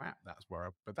 that was crap.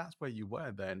 But that's where you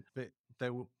were then. But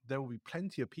there will be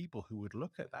plenty of people who would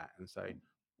look at that and say,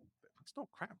 it's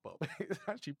not crap, Bob. It's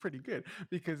actually pretty good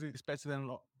because it's better than a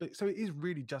lot. But so it is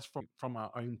really just from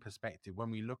our own perspective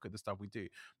when we look at the stuff we do,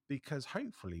 because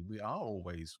hopefully we are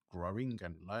always growing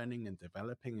and learning and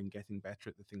developing and getting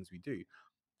better at the things we do.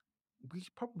 We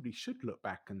probably should look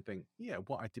back and think, yeah,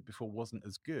 what I did before wasn't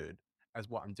as good as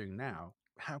what I'm doing now.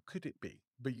 How could it be?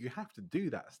 But you have to do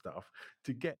that stuff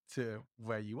to get to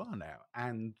where you are now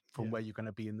and from Yeah. where you're going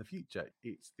to be in the future.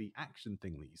 It's the action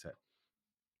thing that you said.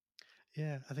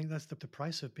 Yeah, I think that's the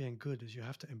price of being good is you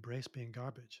have to embrace being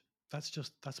garbage. That's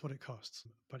what it costs.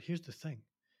 But here's the thing.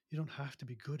 You don't have to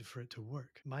be good for it to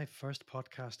work. My first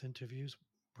podcast interviews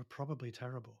were probably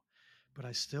terrible, but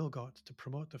I still got to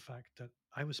promote the fact that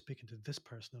I was speaking to this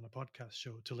person on a podcast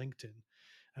show to LinkedIn,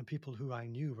 and people who I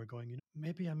knew were going,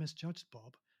 maybe I misjudged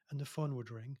Bob, and the phone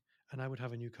would ring and I would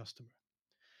have a new customer.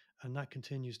 And that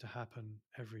continues to happen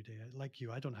every day. Like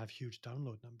you, I don't have huge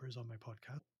download numbers on my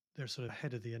podcast. They're sort of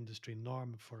ahead of the industry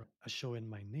norm for a show in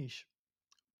my niche.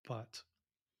 But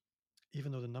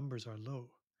even though the numbers are low,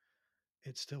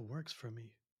 it still works for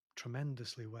me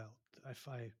tremendously well. If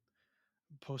I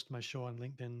post my show on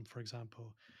LinkedIn, for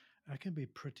example, I can be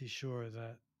pretty sure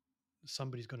that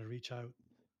somebody's going to reach out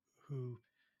who,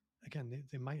 again,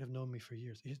 they might have known me for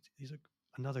years. He's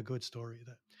another good story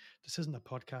that this isn't a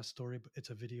podcast story, but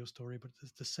it's a video story, but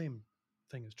it's the same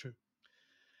thing is true.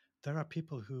 There are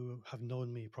people who have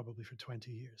known me probably for 20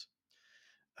 years.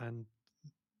 And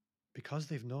because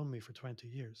they've known me for 20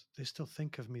 years, they still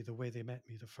think of me the way they met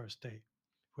me the first day,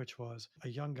 which was a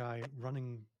young guy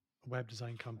running a web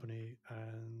design company.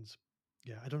 And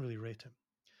yeah, I don't really rate him.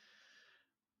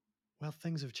 Well,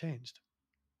 things have changed.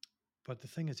 But the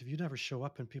thing is, if you never show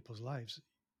up in people's lives,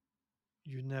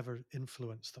 you never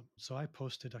influence them. So I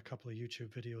posted a couple of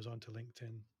YouTube videos onto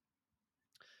LinkedIn,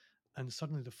 and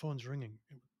suddenly the phone's ringing.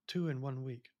 2 in 1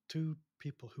 week. 2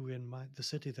 people who in the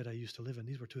city that I used to live in,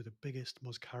 these were 2 of the biggest,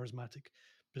 most charismatic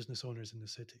business owners in the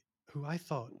city, who I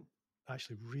thought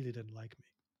actually really didn't like me.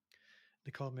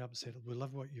 They called me up and said, we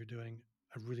love what you're doing.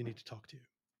 I really need to talk to you.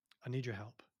 I need your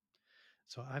help.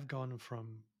 So I've gone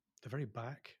from the very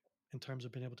back in terms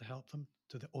of being able to help them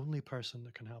to the only person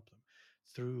that can help them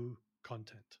through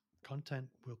content. Content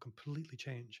will completely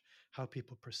change how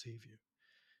people perceive you.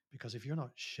 Because if you're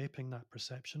not shaping that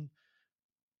perception,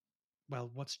 well,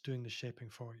 what's doing the shaping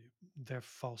for you? Their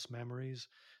false memories,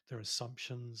 their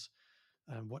assumptions,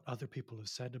 and what other people have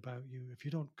said about you. If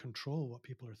you don't control what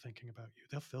people are thinking about you,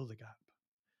 they'll fill the gap.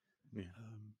 Yeah.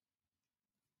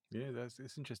 Yeah,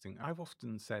 it's interesting. I've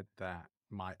often said that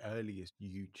my earliest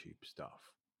YouTube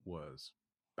stuff was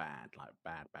bad, like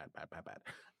bad, bad, bad, bad,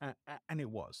 bad. And it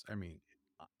was. I mean,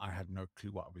 I had no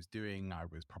clue what I was doing. I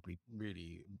was probably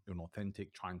really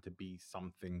inauthentic, trying to be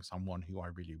someone who I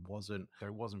really wasn't. So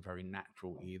it wasn't very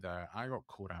natural either. I got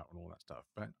caught out on all that stuff.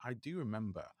 But I do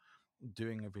remember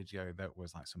doing a video that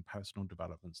was like some personal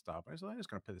development stuff. I was like, I was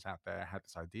going to put this out there. I had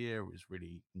this idea, was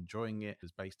really enjoying it. It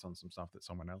was based on some stuff that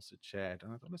someone else had shared.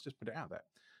 And I thought, let's just put it out there.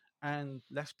 And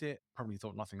left it, probably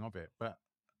thought nothing of it. But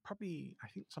probably, I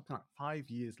think something like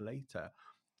 5 years later,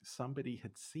 somebody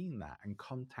had seen that and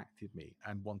contacted me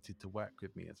and wanted to work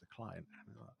with me as a client.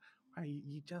 And I thought, wow,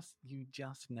 you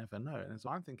just never know. And so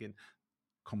I'm thinking,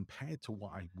 compared to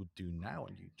what I would do now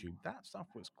on YouTube, that stuff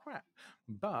was crap.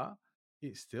 But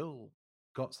it still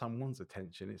got someone's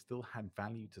attention. It still had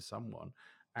value to someone.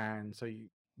 And so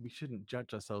we shouldn't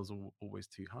judge ourselves always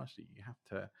too harshly. You have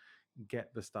to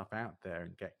get the stuff out there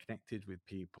and get connected with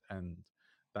people. And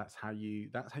that's how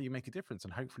you make a difference.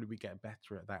 And hopefully we get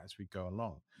better at that as we go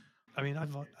along. I mean,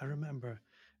 I remember it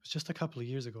was just a couple of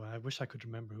years ago. I wish I could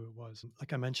remember who it was.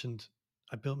 Like I mentioned,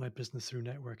 I built my business through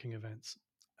networking events,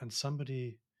 and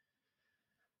somebody,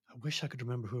 I wish I could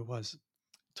remember who it was,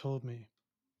 told me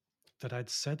that I'd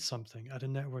said something at a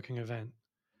networking event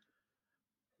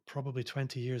probably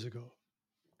 20 years ago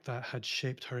that had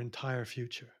shaped her entire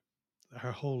future.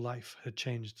 Her whole life had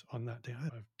changed on that day. I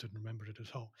didn't remember it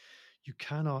at all. You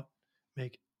cannot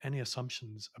make any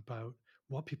assumptions about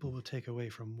what people will take away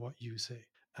from what you say.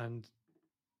 And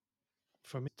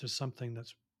for me, there's something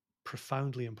that's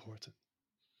profoundly important.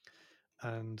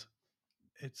 And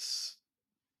it's,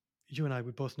 you and I,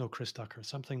 we both know Chris Ducker,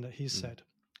 something that he's Mm. said,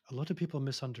 a lot of people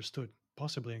misunderstood,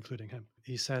 possibly including him.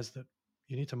 He says that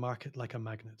you need to market like a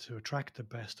magnet to attract the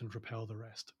best and repel the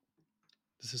rest.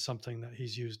 This is something that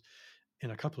he's used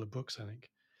in a couple of books, I think.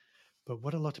 But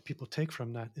what a lot of people take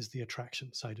from that is the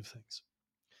attraction side of things.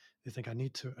 They think I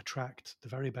need to attract the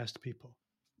very best people.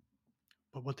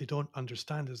 But what they don't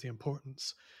understand is the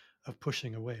importance of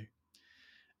pushing away.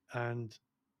 And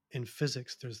in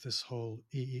physics, there's this whole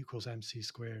E equals mc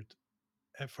squared.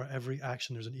 For every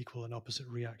action, there's an equal and opposite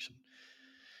reaction.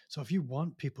 So if you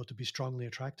want people to be strongly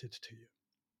attracted to you,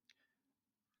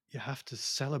 you have to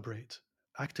celebrate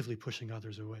actively pushing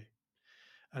others away.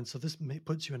 And so this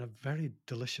puts you in a very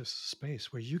delicious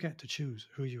space where you get to choose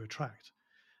who you attract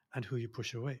and who you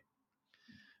push away.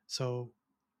 So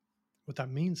what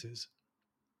that means is,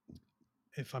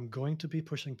 if I'm going to be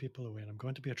pushing people away and I'm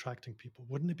going to be attracting people,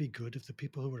 wouldn't it be good if the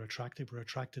people who were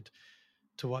attracted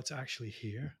to what's actually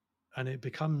here? And it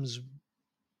becomes,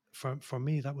 for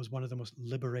me, that was one of the most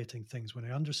liberating things when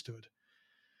I understood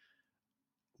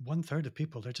 1/3 of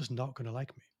people, they're just not going to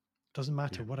like me. Doesn't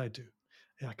matter what I do.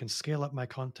 I can scale up my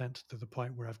content to the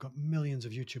point where I've got millions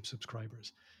of YouTube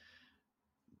subscribers,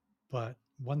 but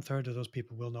 1/3 of those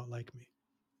people will not like me.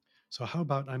 So how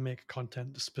about I make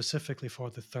content specifically for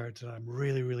the third that I'm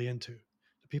really, really into,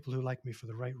 the people who like me for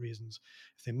the right reasons.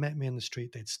 If they met me in the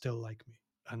street, they'd still like me.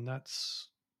 And that's,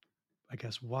 I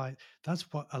guess,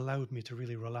 that's what allowed me to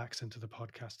really relax into the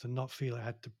podcast and not feel I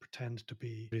had to pretend to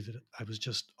be that I was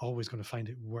just always going to find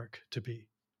it work to be.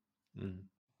 Mm.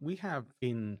 We have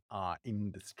in our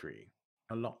industry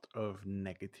a lot of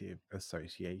negative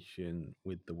association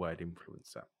with the word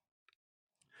influencer.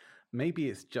 Maybe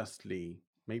it's justly,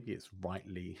 maybe it's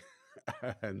rightly,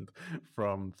 and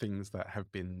from things that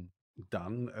have been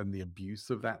done and the abuse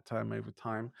of that term over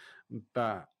time.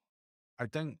 But I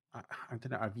don't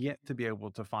know. I've yet to be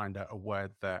able to find a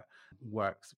word that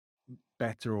works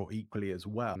better or equally as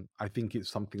well. I think it's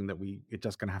something that we're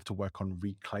just going to have to work on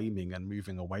reclaiming and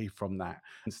moving away from that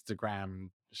Instagram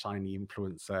shiny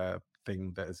influencer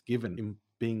thing that has given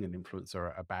being an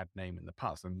influencer a bad name in the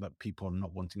past, and that people are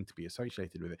not wanting to be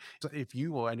associated with it. So if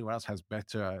you or anyone else has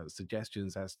better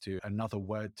suggestions as to another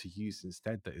word to use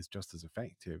instead that is just as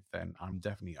effective, then I'm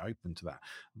definitely open to that.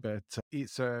 But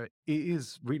it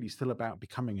is really still about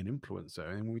becoming an influencer.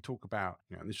 And when we talk about,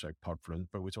 in this show, Podfluence,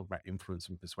 but we talk about influence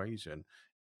and persuasion.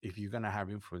 If you're going to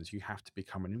have influence, you have to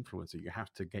become an influencer. You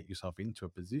have to get yourself into a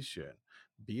position,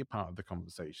 be a part of the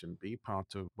conversation, be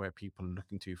part of where people are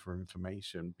looking to for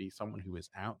information, be someone who is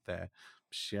out there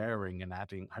sharing and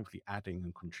adding, hopefully adding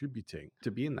and contributing to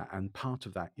be in that. And part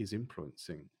of that is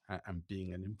influencing and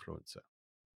being an influencer.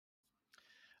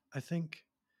 I think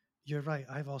you're right.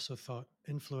 I've also thought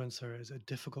influencer is a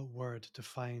difficult word to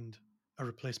find a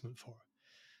replacement for.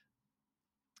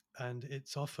 And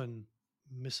it's often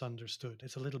misunderstood.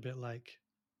 It's a little bit like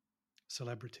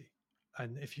celebrity.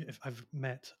 And if I've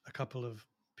met a couple of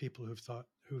people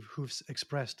who've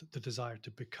expressed the desire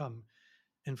to become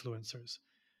influencers,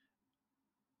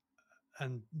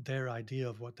 and their idea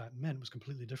of what that meant was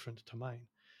completely different to mine.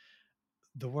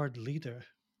 The word leader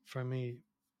for me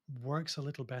works a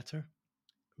little better.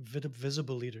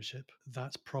 Visible leadership,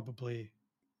 that's probably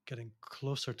getting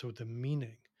closer to the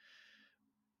meaning,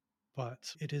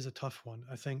 but it is a tough one.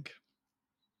 I think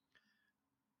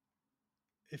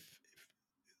if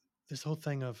this whole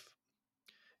thing of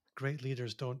great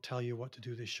leaders don't tell you what to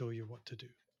do, they show you what to do.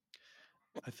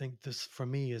 I think this, for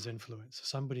me, is influence.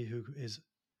 Somebody who is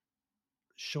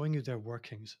showing you their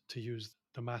workings, to use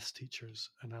the maths teacher's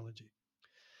analogy.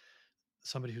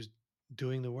 Somebody who's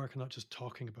doing the work and not just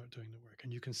talking about doing the work.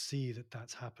 And you can see that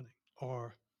that's happening.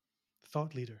 Or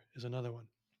thought leader is another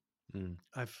one.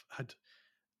 I've had,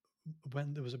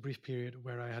 when there was a brief period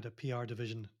where I had a PR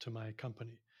division to my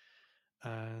company,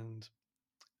 and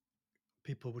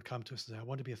people would come to us and say, I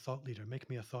want to be a thought leader, make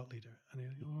me a thought leader. And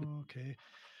you're like, oh, okay.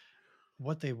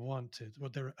 What they wanted,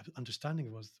 what their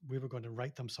understanding was, we were going to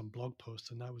write them some blog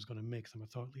posts and that was going to make them a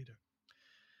thought leader.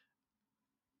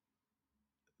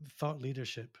 Thought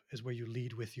leadership is where you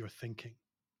lead with your thinking.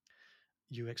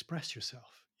 You express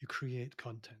yourself, you create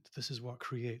content. This is what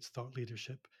creates thought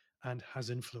leadership and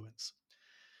has influence.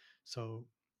 So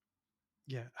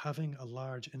yeah, having a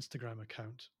large Instagram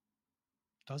account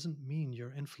doesn't mean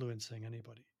you're influencing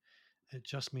anybody. It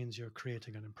just means you're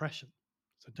creating an impression.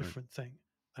 It's a different thing.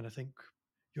 And I think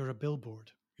you're a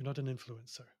billboard. You're not an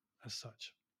influencer as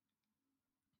such.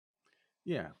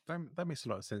 Yeah, that makes a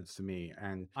lot of sense to me.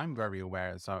 And I'm very aware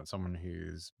as someone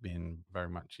who's been very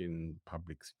much in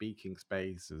public speaking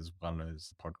space as well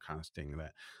as podcasting,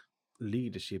 that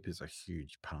leadership is a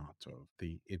huge part of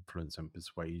the influence and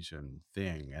persuasion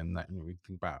thing. And that, we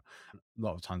think about a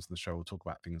lot of times in the show, we'll talk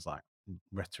about things like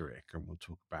rhetoric, and we'll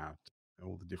talk about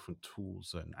all the different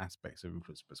tools and aspects of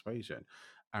influence and persuasion.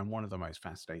 And one of the most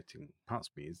fascinating parts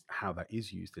of me is how that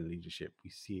is used in leadership. We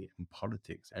see it in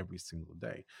politics every single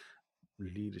day.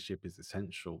 Leadership is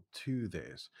essential to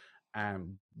this.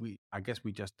 And I guess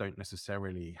we just don't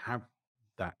necessarily have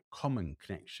that common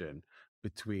connection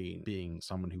between being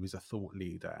someone who is a thought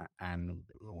leader and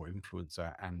or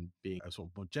influencer and being a sort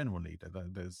of more general leader.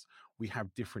 We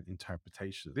have different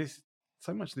interpretations.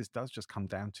 So much of this does just come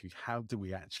down to how do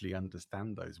we actually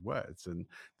understand those words and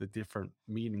the different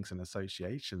meanings and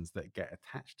associations that get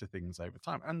attached to things over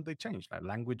time. And they change. Like,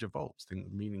 language evolves,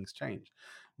 meanings change.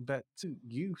 But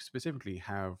you specifically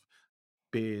have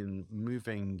been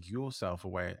moving yourself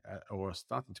away, or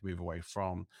starting to move away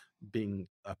from being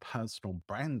a personal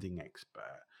branding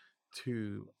expert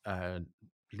to a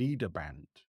leader brand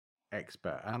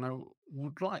expert. And I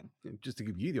would like just to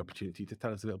give you the opportunity to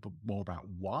tell us a little bit more about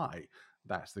why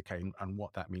that's the case and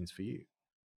what that means for you.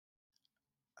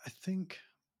 I think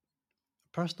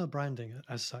personal branding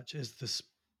as such is the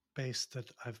space that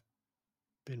I've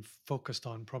been focused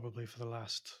on probably for the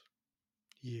last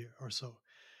year or so.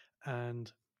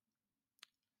 And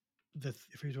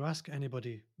if you were to ask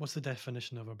anybody, what's the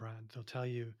definition of a brand? They'll tell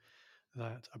you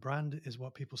that a brand is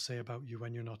what people say about you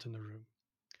when you're not in the room.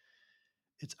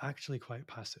 It's actually quite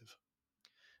passive.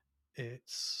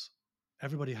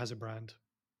 Everybody has a brand.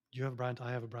 You have a brand,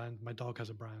 I have a brand, my dog has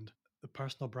a brand. The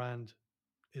personal brand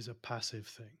is a passive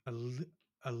thing.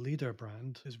 A leader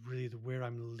brand is really where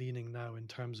I'm leaning now in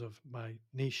terms of my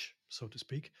niche, so to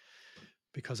speak,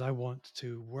 because I want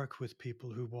to work with people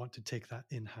who want to take that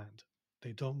in hand.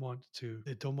 They don't want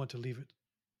to leave it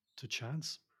to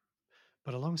chance.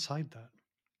 But alongside that,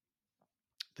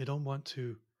 they don't want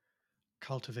to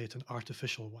cultivate an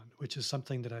artificial one, which is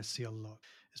something that I see a lot.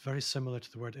 It's very similar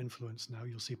to the word influence now.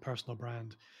 You'll see personal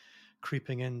brand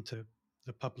creeping into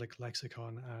the public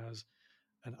lexicon as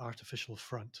an artificial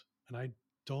front. And I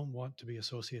don't want to be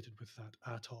associated with that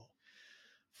at all.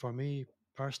 For me,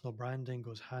 personal branding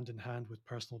goes hand in hand with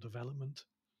personal development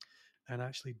and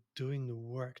actually doing the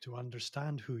work to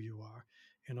understand who you are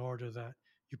in order that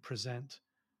you present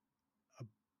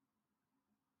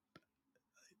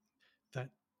that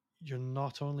you're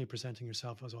not only presenting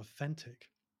yourself as authentic,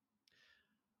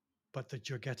 but that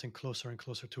you're getting closer and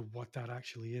closer to what that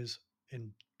actually is in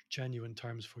genuine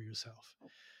terms for yourself.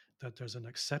 That there's an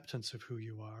acceptance of who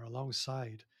you are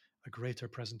alongside a greater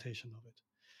presentation of it.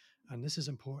 And this is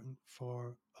important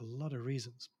for a lot of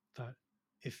reasons. That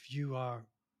if you are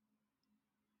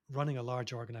running a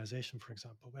large organization, for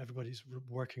example, everybody's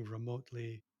working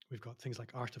remotely, we've got things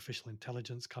like artificial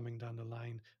intelligence coming down the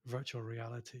line, virtual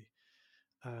reality,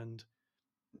 and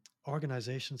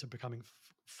organizations are becoming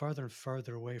further and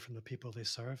further away from the people they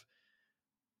serve,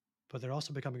 but they're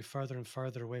also becoming further and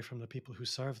further away from the people who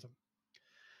serve them.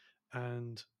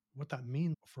 And what that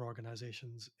means for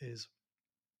organizations is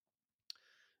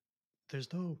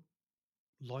there's no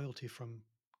loyalty from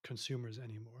consumers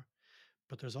anymore,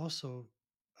 but there's also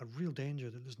a real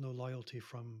danger that there's no loyalty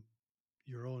from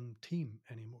your own team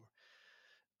anymore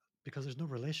because there's no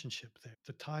relationship there.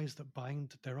 The ties that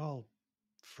bind, they're all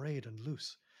frayed and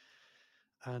loose.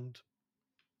 And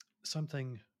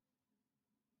something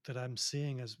that I'm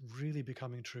seeing as really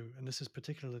becoming true, and this is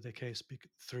particularly the case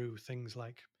through things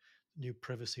like new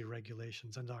privacy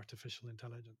regulations and artificial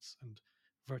intelligence and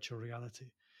virtual reality,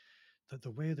 that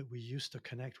the way that we used to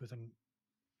connect with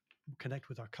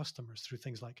our customers through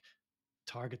things like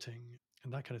targeting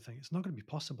and that kind of thing, it's not going to be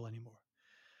possible anymore.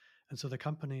 And so the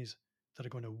companies that are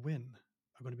going to win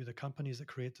are going to be the companies that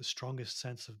create the strongest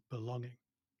sense of belonging.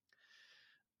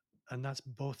 And that's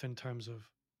both in terms of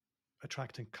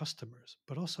attracting customers,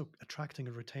 but also attracting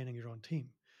and retaining your own team.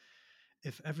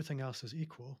 If everything else is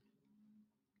equal,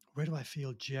 where do I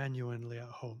feel genuinely at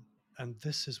home? And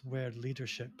this is where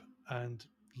leadership and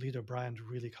leader brand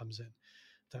really comes in,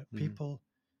 that people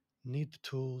need the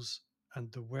tools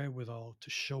and the wherewithal to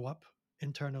show up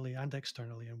internally and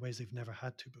externally in ways they've never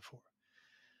had to before.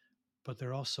 But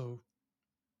they're also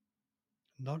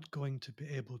not going to be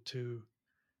able to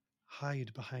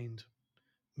hide behind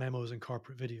memos and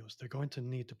corporate videos. They're going to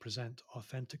need to present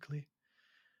authentically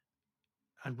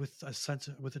and with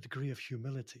a degree of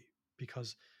humility,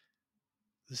 because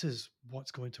this is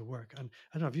what's going to work. And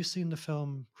I don't know, have you seen the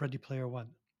film Ready Player One?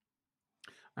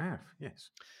 I have, yes.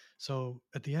 So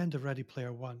at the end of Ready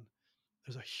Player One,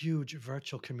 there's a huge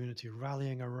virtual community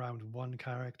rallying around one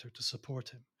character to support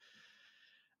him.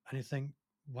 And you think,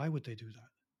 why would they do that?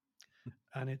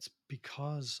 And it's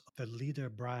because the leader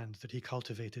brand that he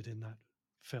cultivated in that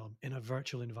film, in a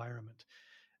virtual environment,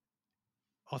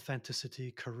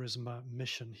 authenticity, charisma,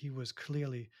 mission, he was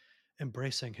clearly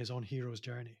embracing his own hero's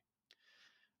journey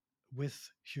with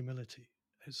humility.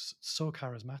 It's so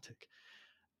charismatic.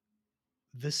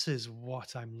 This is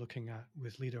what I'm looking at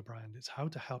with Leader Brand. It's how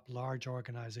to help large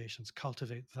organizations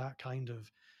cultivate that kind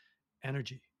of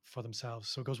energy for themselves.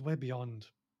 So it goes way beyond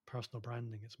personal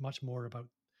branding. It's much more about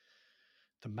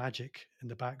the magic in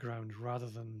the background rather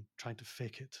than trying to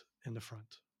fake it in the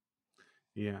front.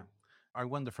 Yeah. I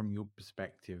wonder from your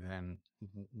perspective then,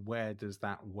 where does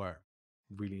that work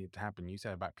really need to happen? You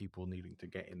said about people needing to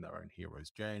get in their own hero's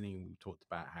journey. And we talked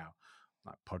about how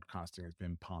like podcasting has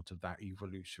been part of that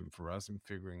evolution for us and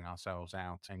figuring ourselves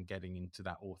out and getting into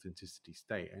that authenticity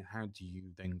state. And how do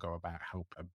you then go about help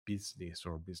a business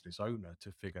or a business owner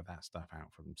to figure that stuff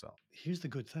out for themselves? Here's the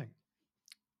good thing.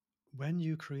 When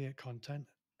you create content,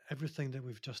 everything that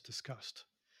we've just discussed,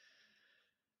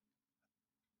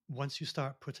 once you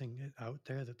start putting it out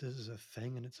there that this is a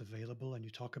thing and it's available and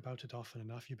you talk about it often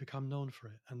enough, you become known for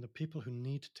it. And the people who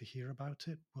need to hear about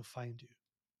it will find you.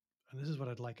 And this is what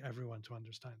I'd like everyone to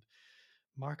understand.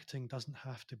 Marketing doesn't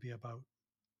have to be about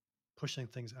pushing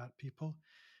things at people.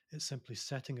 It's simply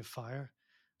setting a fire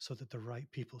so that the right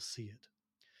people see it.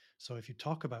 So if you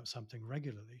talk about something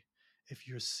regularly, if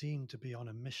you're seen to be on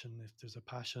a mission, if there's a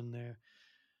passion there,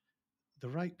 the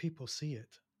right people see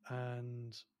it.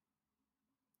 And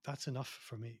that's enough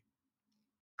for me.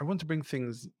 I want to bring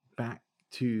things back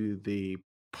to the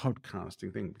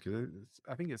podcasting thing because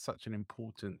I think it's such an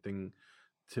important thing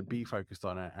to be focused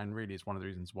on it. And really, it's one of the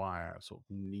reasons why I sort of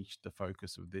niched the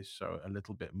focus of this show a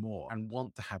little bit more and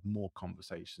want to have more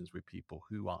conversations with people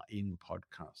who are in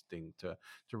podcasting to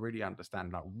really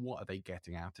understand like what are they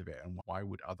getting out of it and why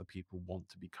would other people want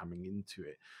to be coming into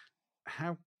it.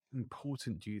 How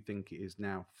important do you think it is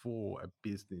now for a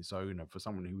business owner, for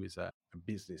someone who is a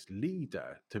business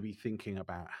leader, to be thinking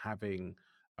about having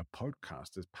a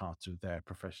podcast as part of their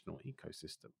professional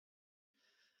ecosystem?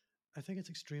 I think it's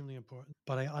extremely important,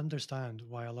 but I understand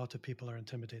why a lot of people are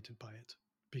intimidated by it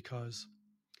because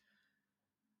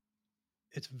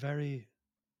it's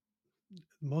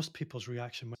most people's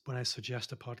reaction when I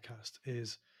suggest a podcast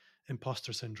is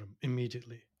imposter syndrome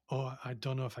immediately. Oh, I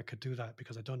don't know if I could do that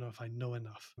because I don't know if I know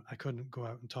enough. I couldn't go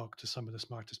out and talk to some of the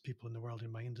smartest people in the world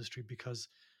in my industry because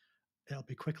it'll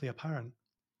be quickly apparent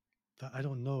that I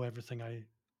don't know everything I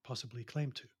possibly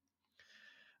claim to.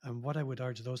 And what I would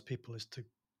urge those people is to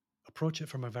approach it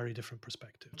from a very different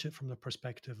perspective. Approach it from the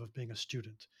perspective of being a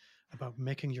student, about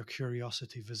making your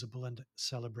curiosity visible and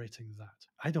celebrating that.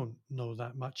 I don't know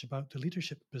that much about the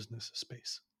leadership business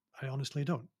space. I honestly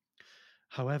don't.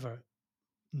 However,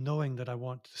 knowing that I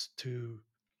want to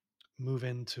move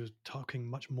into talking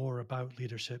much more about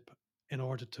leadership in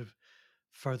order to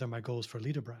further my goals for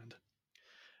Leader Brand,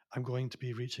 I'm going to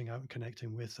be reaching out and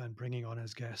connecting with and bringing on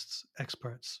as guests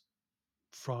experts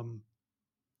from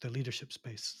the leadership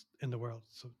space in the world.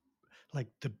 So like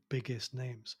the biggest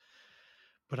names.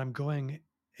 But I'm going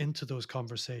into those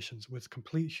conversations with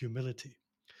complete humility,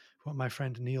 what my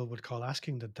friend Neil would call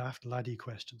asking the daft laddie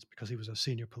questions, because he was a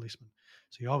senior policeman.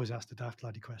 So he always asked the daft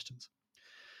laddie questions,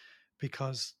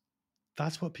 because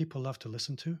that's what people love to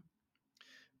listen to,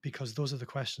 because those are the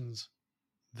questions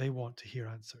they want to hear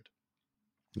answered,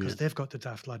 because they've got the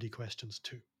daft laddie questions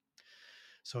too.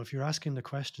 So if you're asking the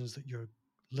questions that your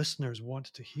listeners want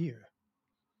to hear,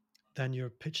 then you're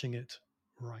pitching it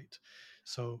right.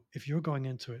 So if you're going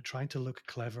into it trying to look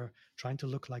clever, trying to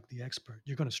look like the expert,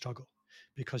 you're going to struggle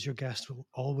because your guests will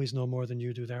always know more than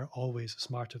you do. They're always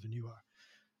smarter than you are.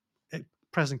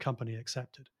 Present company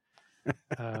accepted.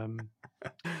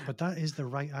 But that is the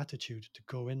right attitude to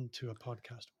go into a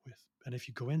podcast with. And if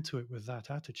you go into it with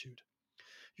that attitude,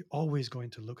 you're always going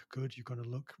to look good. You're going to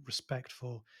look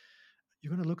respectful.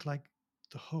 You're going to look like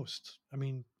the host. I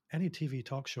mean, any TV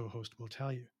talk show host will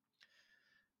tell you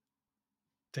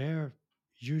they're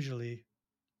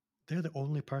the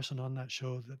only person on that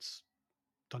show that's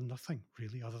done nothing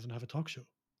really other than have a talk show.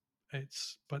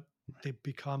 But they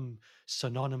become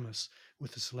synonymous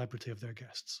with the celebrity of their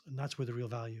guests, and that's where the real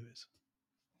value is.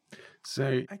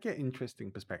 So I get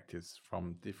interesting perspectives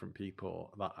from different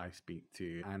people that I speak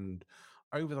to. And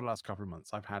over the last couple of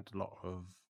months, I've had a lot of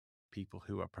people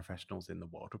who are professionals in the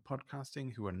world of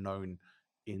podcasting, who are known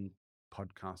in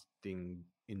podcasting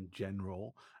in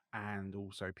general, and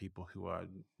also people who are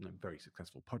very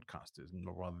successful podcasters,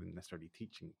 rather than necessarily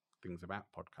teaching things about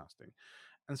podcasting.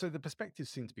 And so the perspectives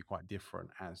seem to be quite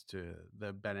different as to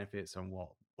the benefits and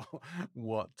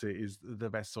what is the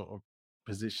best sort of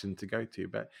position to go to.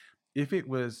 But If it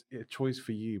was a choice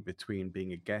for you between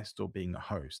being a guest or being a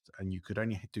host, and you could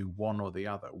only do one or the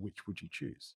other, which would you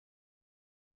choose?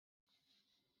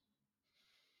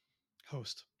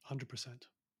 Host, 100%.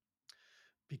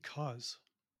 Because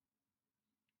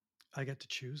I get to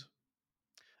choose.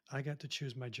 I get to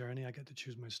choose my journey. I get to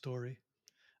choose my story.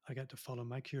 I get to follow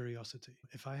my curiosity.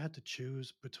 If I had to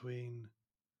choose between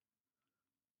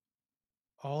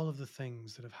all of the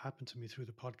things that have happened to me through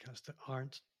the podcast that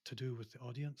aren't to do with the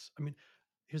audience, I mean,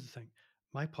 here's the thing,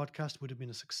 my podcast would have been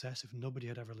a success if nobody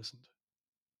had ever listened.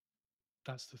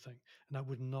 That's the thing. And that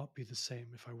would not be the same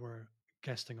if I were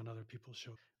guesting on other people's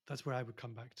shows. That's where I would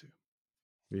come back to.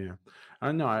 Yeah,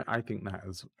 I know. I think that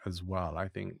as well. I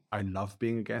think I love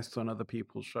being a guest on other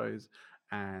people's shows,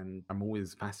 and I'm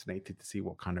always fascinated to see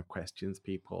what kind of questions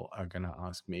people are going to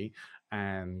ask me,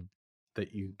 and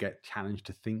that you get challenged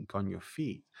to think on your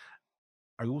feet.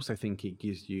 I also think it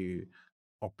gives you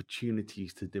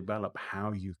opportunities to develop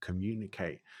how you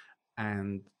communicate.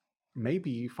 And maybe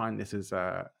you find this is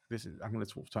I'm going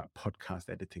to talk about podcast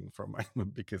editing for a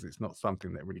moment because it's not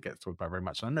something that really gets talked about very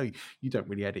much. I know you don't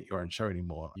really edit your own show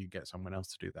anymore. You get someone else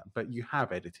to do that, but you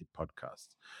have edited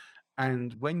podcasts.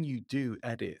 And when you do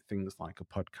edit things like a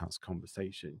podcast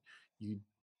conversation, you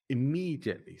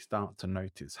immediately start to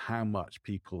notice how much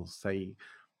people say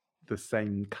the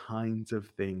same kinds of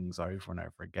things over and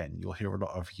over again. You'll hear a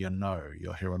lot of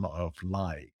you'll hear a lot of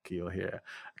like, you'll hear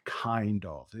kind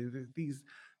of. These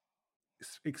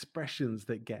expressions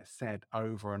that get said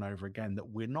over and over again that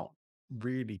we're not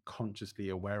really consciously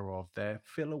aware of. They're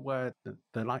filler words.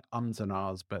 They're like ums and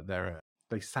ahs, but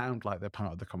they sound like they're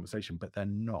part of the conversation, but they're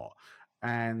not.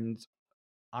 And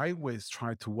I always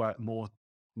try to work more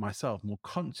myself, more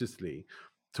consciously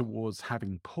towards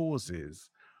having pauses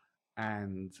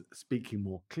and speaking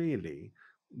more clearly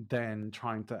than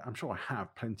trying to. I'm sure I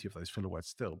have plenty of those filler words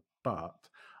still, but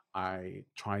I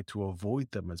try to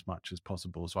avoid them as much as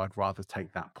possible. So I'd rather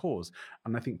take that pause.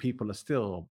 And I think people are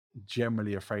still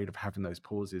generally afraid of having those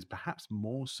pauses, perhaps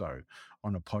more so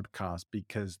on a podcast,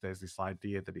 because there's this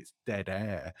idea that it's dead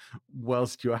air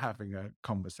whilst you're having a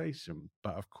conversation.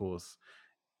 But of course,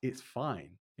 it's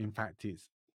fine. In fact, it's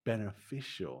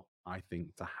beneficial, I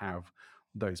think, to have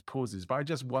those pauses. But I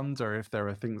just wonder if there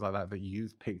are things like that that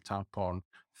you've picked up on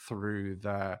through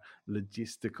the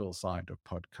logistical side of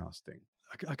podcasting.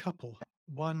 A couple.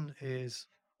 One is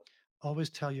always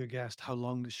tell your guest how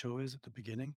long the show is at the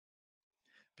beginning,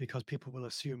 because people will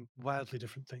assume wildly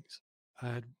different things. I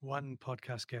had one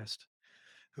podcast guest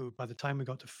who, by the time we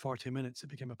got to 40 minutes, it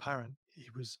became apparent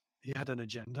he had an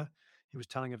agenda. He was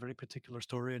telling a very particular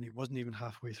story and he wasn't even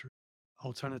halfway through.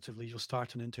 Alternatively, you'll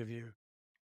start an interview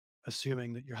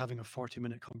assuming that you're having a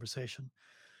 40-minute conversation,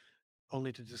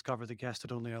 only to discover the guest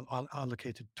had only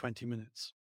allocated 20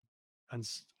 minutes. And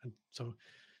so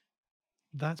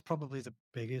that's probably the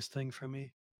biggest thing for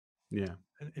me. Yeah.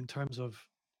 In terms of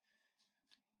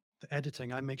the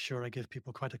editing, I make sure I give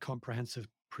people quite a comprehensive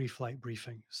pre-flight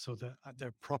briefing so that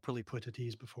they're properly put at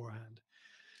ease beforehand.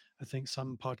 I think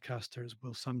some podcasters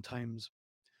will sometimes,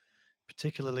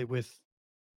 particularly with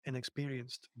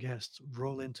inexperienced guests,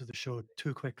 roll into the show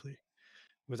too quickly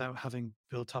without having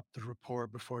built up the rapport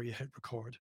before you hit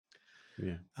record.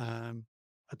 Yeah.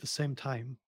 At the same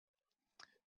time,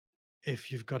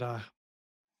 if you've got a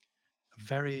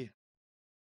very,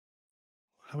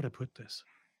 how would I put this?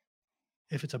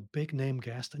 If it's a big name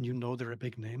guest and you know they're a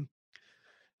big name,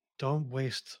 don't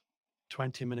waste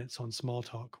 20 minutes on small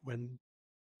talk when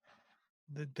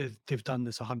they've done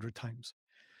this 100 times.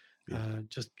 Yeah.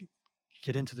 Just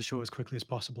get into the show as quickly as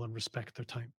possible and respect their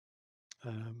time.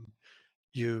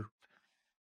 You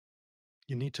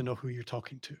need to know who you're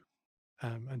talking to,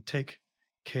 and take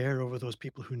care over those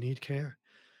people who need care.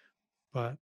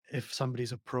 But if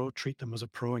somebody's a pro, treat them as a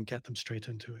pro and get them straight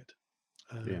into it.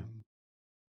 Yeah.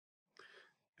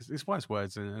 It's wise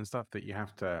words and stuff that you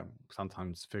have to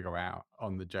sometimes figure out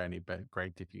on the journey, but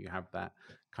great if you have that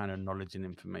kind of knowledge and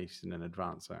information in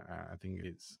advance. I think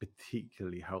it's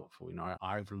particularly helpful.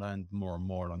 I've learned more and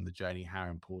more on the journey how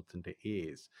important it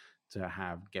is to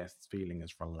have guests feeling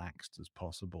as relaxed as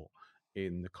possible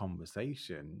in the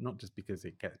conversation, not just because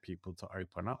it gets people to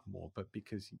open up more, but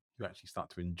because you actually start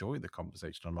to enjoy the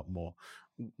conversation a lot more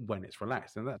when it's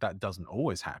relaxed. And that doesn't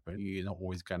always happen. You're not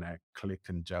always going to click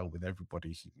and gel with everybody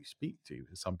you speak to,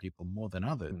 some people more than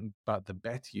others. But the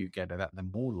better you get at that, the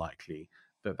more likely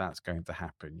that that's going to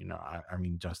happen. I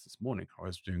mean, just this morning I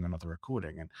was doing another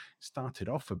recording and it started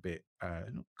off a bit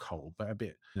not cold, but a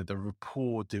bit. The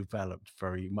rapport developed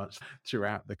very much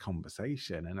throughout the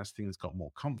conversation, and as things got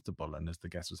more comfortable and as the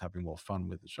guest was having more fun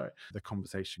with the show, the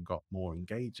conversation got more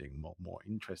engaging, more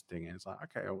interesting. And it's like,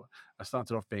 okay, well, I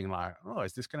started off being like, oh,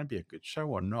 is this going to be a good show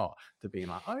or not? To being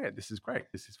like, oh yeah, this is great,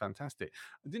 this is fantastic.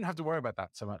 I didn't have to worry about that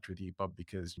so much with you, Bob,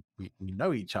 because we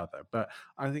know each other. But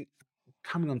I think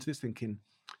coming onto this thinking,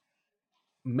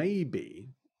 maybe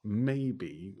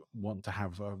want to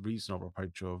have a reasonable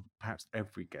approach of perhaps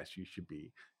every guest you should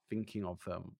be thinking of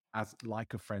them as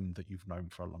like a friend that you've known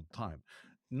for a long time,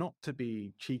 not to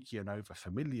be cheeky and over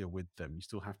familiar with them. You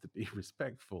still have to be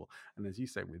respectful, and as you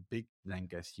say, with big name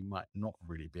guests you might not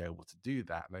really be able to do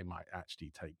that. They might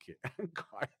actually take it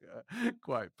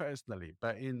quite personally,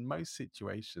 but in most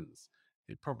situations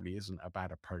it probably isn't a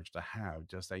bad approach to have.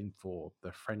 Just aim for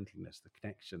the friendliness, the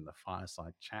connection, the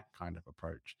fireside chat kind of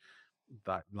approach,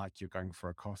 that like you're going for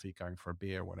a coffee, going for a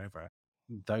beer, whatever.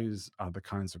 Those are the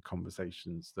kinds of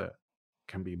conversations that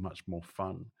can be much more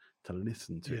fun to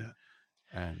listen to. Yeah.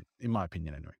 And in my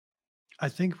opinion, anyway. I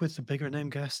think with the bigger name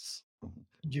guests,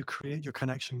 you create your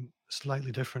connection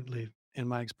slightly differently, in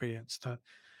my experience, that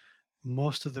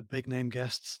most of the big name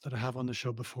guests that I have on the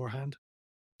show beforehand,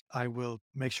 I will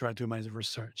make sure I do my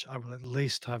research. I will at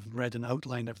least have read an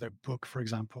outline of their book, for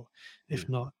example, if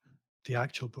not the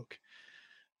actual book.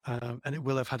 And it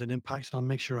will have had an impact. I'll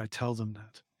make sure I tell them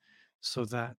that so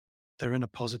that they're in a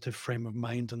positive frame of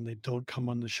mind and they don't come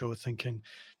on the show thinking,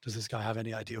 does this guy have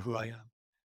any idea who I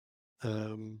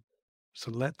am?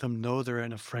 So let them know they're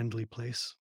in a friendly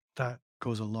place. That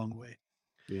goes a long way.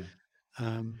 Yeah.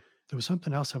 There was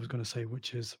something else I was going to say,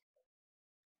 which is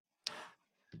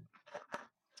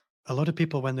a lot of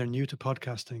people, when they're new to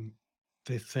podcasting,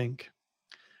 they think,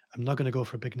 I'm not going to go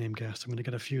for a big name guest. I'm going to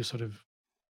get a few sort of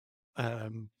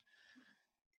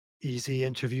easy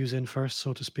interviews in first,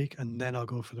 so to speak, and then I'll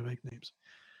go for the big names.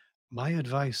 My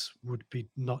advice would be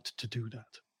not to do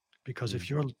that, because if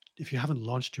you haven't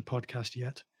launched your podcast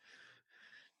yet,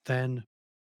 then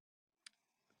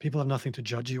people have nothing to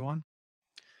judge you on.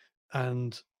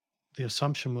 And the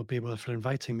assumption will be, well, if they're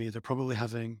inviting me, they're probably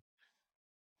having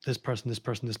this person, this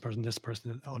person, this person, this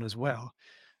person on as well.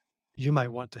 You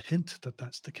might want to hint that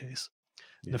that's the case.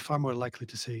 They're far more likely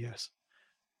to say yes.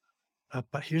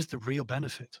 But here's the real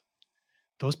benefit.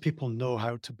 Those people know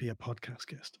how to be a podcast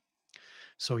guest.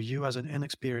 So you, as an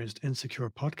inexperienced, insecure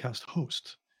podcast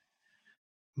host,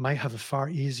 might have a far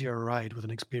easier ride with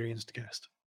an experienced guest.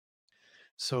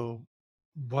 So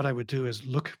what I would do is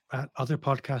look at other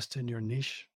podcasts in your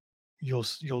niche. You'll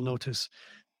notice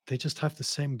they just have the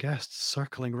same guests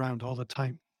circling around all the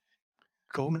time.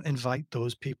 Go and invite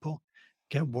those people,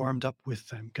 get warmed up with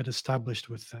them, get established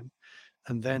with them,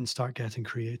 and then start getting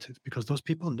creative, because those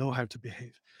people know how to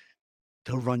behave.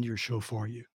 They'll run your show for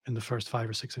you in the first 5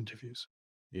 or 6 interviews.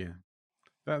 Yeah.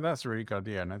 That's a really good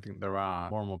idea. And I think there are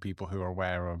more and more people who are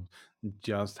aware of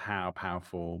just how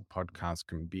powerful podcasts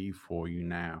can be for you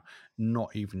now.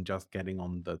 Not even just getting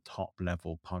on the top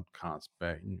level podcasts,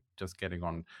 but just getting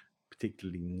on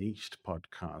particularly niched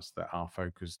podcasts that are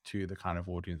focused to the kind of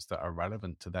audience that are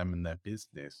relevant to them and their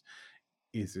business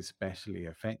is especially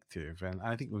effective. And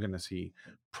I think we're going to see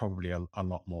probably a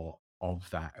lot more of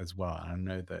that as well. And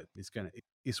I know that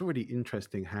it's already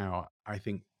interesting how I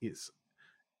think it's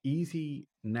easy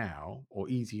now, or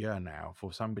easier now,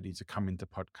 for somebody to come into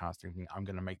podcasting and think, I'm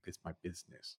going to make this my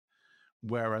business.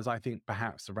 Whereas I think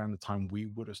perhaps around the time we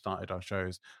would have started our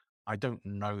shows, I don't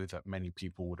know that many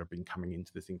people would have been coming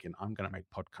into this thinking, I'm going to make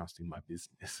podcasting my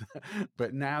business.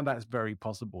 But now that's very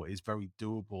possible. It's very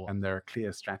doable. And there are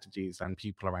clear strategies and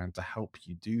people around to help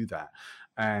you do that.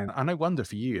 And I wonder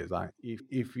for you, is like,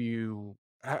 if you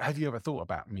have you ever thought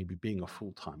about maybe being a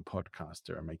full-time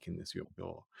podcaster and making this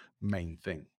your main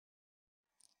thing?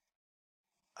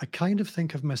 I kind of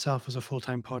think of myself as a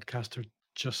full-time podcaster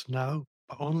just now,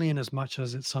 but only in as much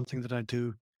as it's something that I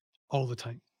do all the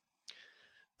time.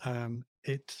 I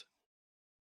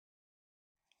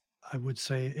would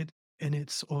say it in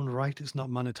its own right is not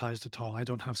monetized at all. I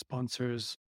don't have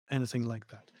sponsors, anything like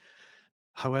that.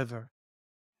 However,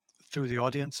 through the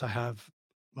audience, I have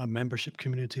a membership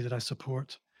community that I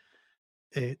support.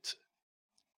 It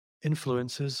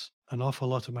influences an awful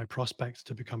lot of my prospects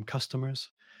to become customers.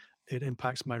 It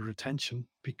impacts my retention,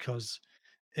 because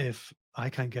if I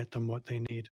can't get them what they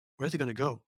need, where are they going to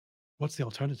go? What's the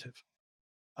alternative?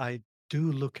 I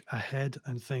do look ahead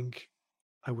and think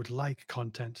I would like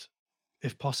content,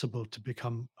 if possible, to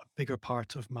become a bigger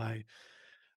part of my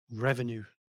revenue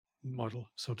model,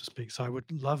 so to speak. So I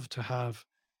would love to have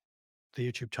the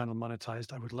YouTube channel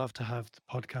monetized. I would love to have the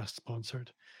podcast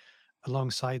sponsored.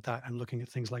 Alongside that, I'm looking at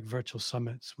things like virtual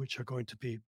summits, which are going to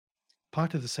be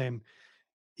part of the same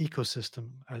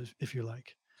ecosystem, as if you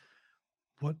like.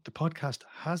 What the podcast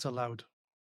has allowed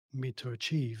me to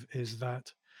achieve is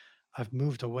that I've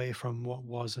moved away from what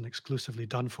was an exclusively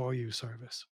done for you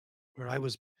service, where I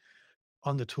was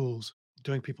on the tools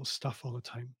doing people's stuff all the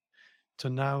time, to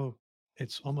now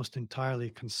it's almost entirely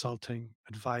consulting,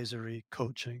 advisory,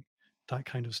 coaching, that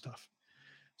kind of stuff.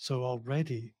 So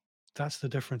already that's the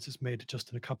difference it's made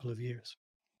just in a couple of years.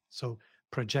 So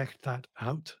project that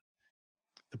out.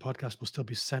 The podcast will still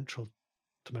be central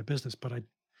to my business, but I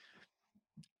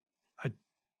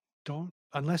don't,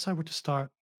 unless I were to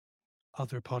start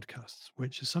other podcasts,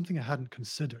 which is something I hadn't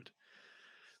considered.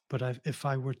 But if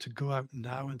I were to go out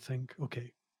now and think,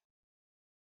 okay,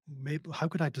 maybe how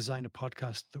could I design a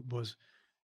podcast that was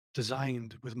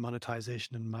designed with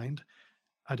monetization in mind?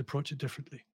 I'd approach it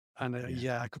differently. And Yeah.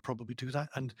 yeah, I could probably do that.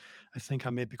 And I think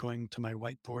I may be going to my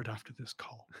whiteboard after this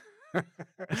call.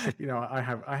 You know, I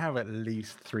have at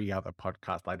least 3 other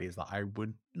podcast ideas that I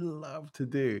would love to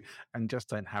do and just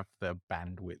don't have the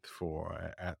bandwidth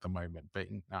for at the moment. But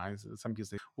some people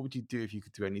say, what would you do if you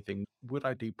could do anything? Would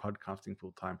I do podcasting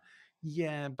full time?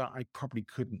 Yeah, but I probably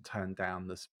couldn't turn down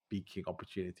the speaking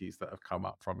opportunities that have come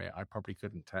up from it. I probably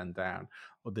couldn't turn down,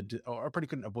 or or I probably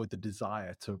couldn't avoid the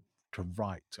desire to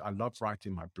write. I love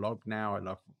writing my blog now. I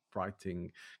love writing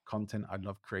content. I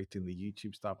love creating the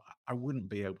YouTube stuff. I wouldn't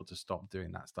be able to stop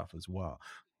doing that stuff as well.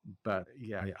 But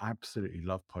yeah, I absolutely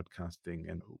love podcasting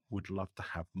and would love to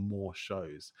have more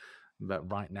shows. That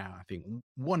right now, I think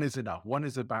one is enough. One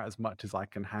is about as much as I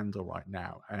can handle right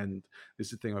now. And this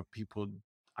is the thing where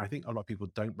I think a lot of people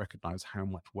don't recognize how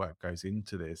much work goes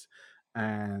into this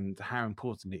and how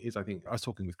important it is. I think I was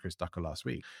talking with Chris Ducker last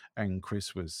week, and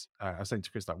Chris was, I was saying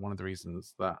to Chris, like, one of the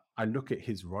reasons that I look at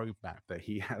his roadmap that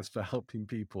he has for helping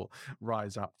people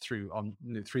rise up through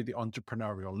the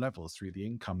entrepreneurial levels, through the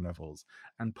income levels,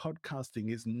 and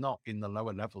podcasting is not in the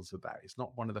lower levels of that. It's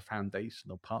not one of the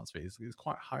foundational parts of it. It's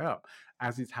quite high up,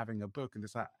 as is having a book, and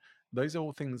it's that. Those are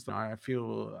all things that I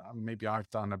feel maybe I've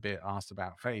done a bit asked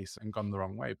about face and gone the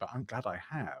wrong way, but I'm glad I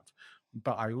have.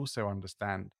 But I also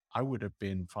understand I would have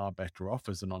been far better off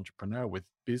as an entrepreneur with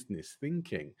business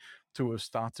thinking to have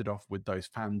started off with those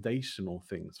foundational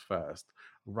things first,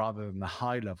 rather than the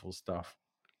high level stuff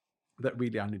that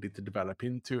really I needed to develop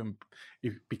into. And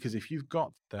because if you've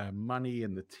got the money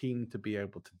and the team to be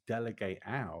able to delegate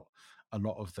out a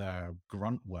lot of the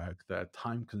grunt work, the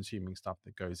time consuming stuff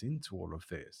that goes into all of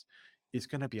this, it's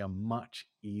going to be a much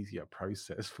easier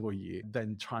process for you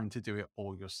than trying to do it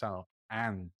all yourself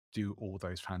and do all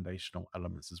those foundational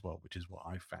elements as well, which is what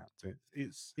I found.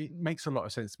 It makes a lot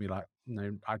of sense to me. Like,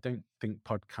 I don't think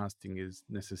podcasting is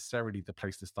necessarily the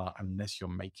place to start unless you're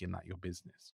making that your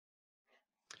business.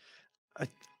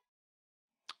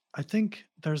 I think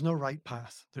there's no right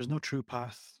path. There's no true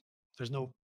path. There's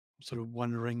no sort of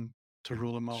one ring to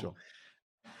rule them all. Sure.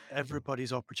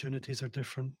 Everybody's opportunities are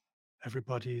different.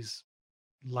 Everybody's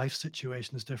life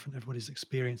situation is different. Everybody's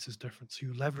experience is different. So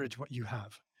you leverage what you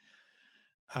have.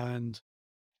 And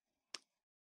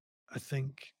I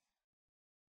think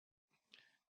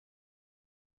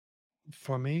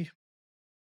for me,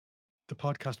 the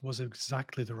podcast was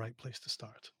exactly the right place to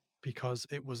start because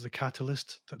it was the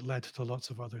catalyst that led to lots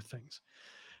of other things.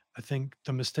 I think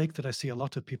the mistake that I see a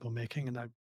lot of people making, and I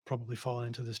probably fall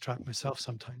into this trap myself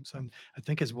sometimes, and I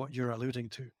think is what you're alluding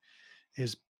to,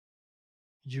 is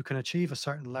you can achieve a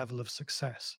certain level of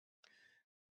success,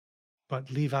 but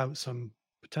leave out some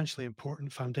potentially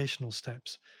important foundational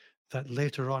steps that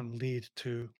later on lead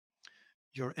to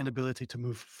your inability to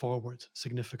move forward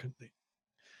significantly.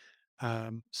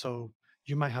 So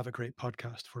you might have a great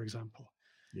podcast, for example,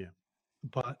 Yeah.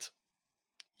 but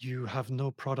you have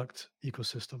no product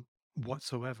ecosystem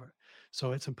whatsoever.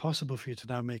 So it's impossible for you to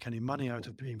now make any money out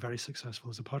of being very successful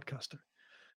as a podcaster.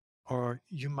 Or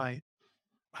you might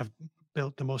have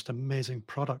built the most amazing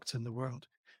products in the world,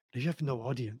 but if you have no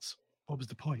audience, what was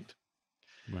the point?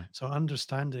 Right. So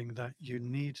understanding that you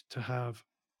need to have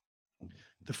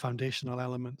the foundational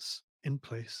elements in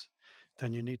place,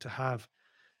 then you need to have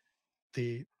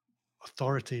the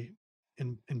authority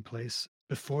in place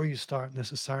before you start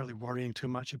necessarily worrying too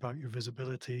much about your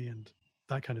visibility and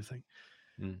that kind of thing.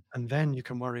 And then you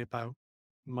can worry about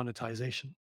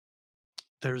monetization.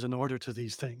 There's an order to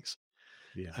these things.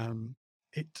 Yeah.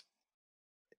 It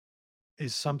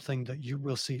is something that you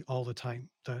will see all the time,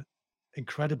 that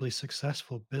incredibly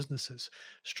successful businesses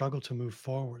struggle to move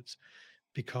forwards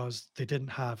because they didn't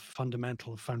have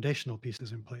fundamental foundational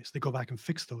pieces in place. They go back and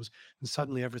fix those, and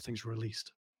suddenly everything's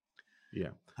released. Yeah.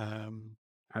 Um,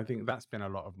 I think that's been a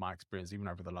lot of my experience, even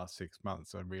over the last 6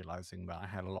 months, of realizing that I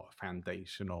had a lot of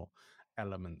foundational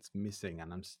elements missing,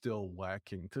 and I'm still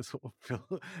working to sort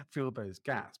of fill those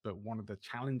gaps. But one of the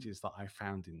challenges that I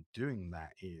found in doing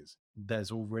that is there's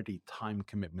already time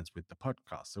commitments with the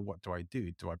podcast. So what do I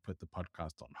do? Do I put the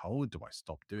podcast on hold? Do I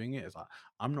stop doing it? It's like,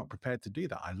 I'm not prepared to do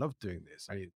that. I love doing this.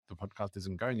 The podcast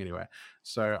isn't going anywhere,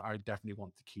 so I definitely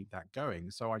want to keep that going.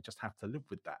 So I just have to live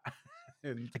with that.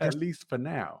 And I guess at least for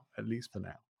now, at least for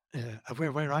now.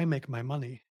 where I make my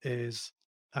money is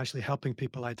actually helping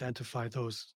people identify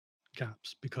those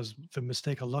gaps, because the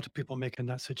mistake a lot of people make in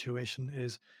that situation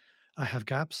is, I have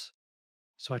gaps,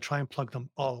 so I try and plug them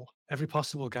all. Every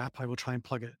possible gap, I will try and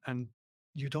plug it, and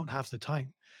you don't have the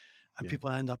time, and Yeah. people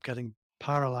end up getting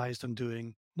paralyzed and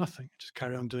doing nothing, just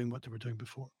carry on doing what they were doing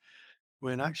before.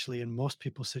 When actually, in most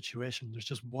people's situation, there's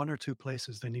just one or two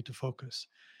places they need to focus,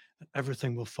 and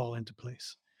everything will fall into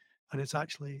place. And it's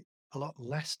actually a lot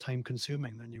less time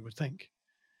consuming than you would think.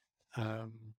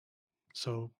 Um,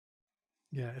 so,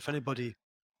 yeah, if anybody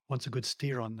wants a good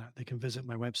steer on that, they can visit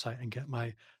my website and get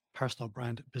my personal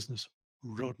brand business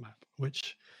roadmap,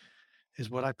 which is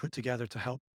what I put together to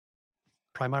help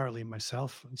primarily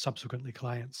myself and subsequently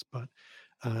clients. But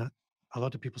uh, a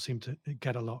lot of people seem to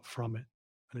get a lot from it,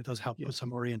 and it does help Yeah. put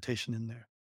some orientation in there.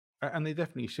 And they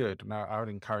definitely should. Now, I would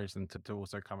encourage them to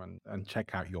also come and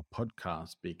check out your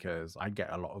podcast, because I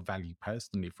get a lot of value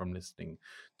personally from listening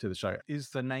to the show. Is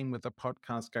the name of the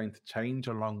podcast going to change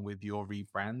along with your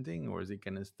rebranding, or is it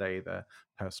going to stay the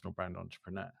Personal Brand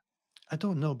Entrepreneur? I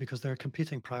don't know, because there are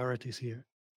competing priorities here.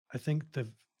 I think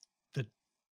the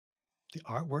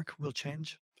artwork will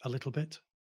change a little bit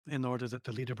in order that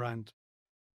the Leader Brand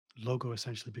logo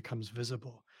essentially becomes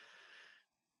visible.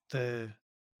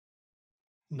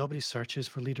 Nobody searches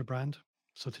for Leader Brand,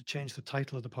 so to change the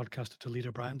title of the podcast to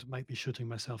Leader Brand might be shooting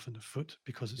myself in the foot,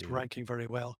 because it's Yeah. ranking very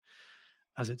well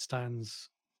as it stands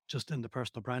just in the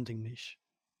personal branding niche,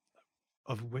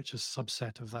 of which a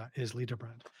subset of that is Leader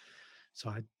Brand. So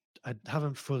I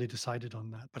haven't fully decided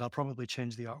on that, but I'll probably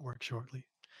change the artwork shortly.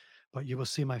 But you will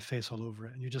see my face all over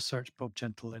it, and you just search Bob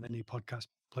Gentle in any podcast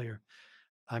player.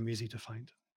 I'm easy to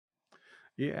find.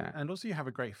 Yeah. And also, you have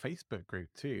a great Facebook group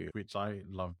too, which I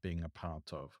love being a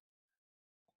part of.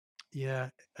 Yeah,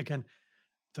 again,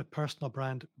 the Personal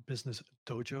Brand Business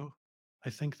Dojo, I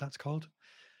think that's called.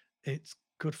 It's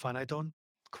good fun. I don't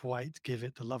quite give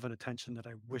it the love and attention that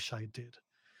I wish I did,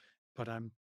 but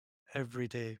I'm every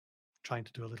day trying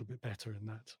to do a little bit better in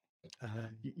that.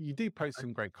 You do post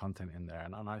some great content in there,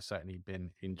 and I've certainly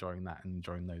been enjoying that and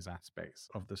enjoying those aspects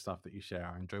of the stuff that you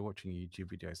share. I enjoy watching your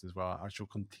YouTube videos as well. I shall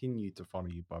continue to follow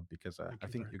you, Bob, because I you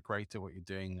think very you're great at what you're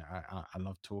doing. I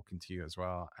love talking to you as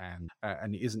well, and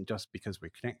it isn't just because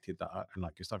we're connected that, and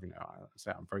like yourself, I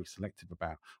say I'm very selective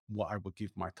about what I will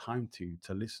give my time to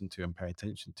listen to and pay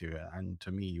attention to. And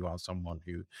to me, you are someone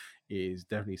who is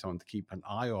definitely someone to keep an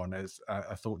eye on as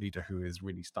a thought leader who is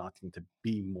really starting to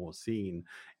be more seen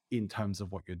in terms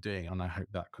of what you're doing. And I hope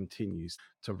that continues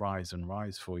to rise and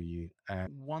rise for you.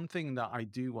 And one thing that I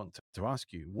do want to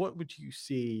ask you, what would you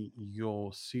see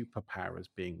your superpower as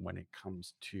being when it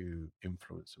comes to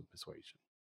influence and persuasion?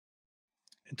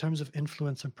 In terms of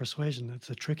influence and persuasion, it's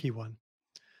a tricky one.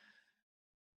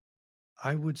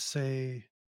 I would say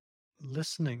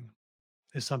listening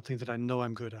is something that I know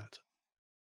I'm good at.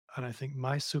 And I think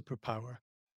my superpower,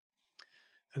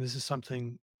 and this is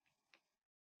something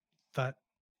that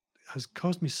has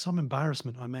caused me some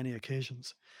embarrassment on many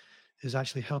occasions, is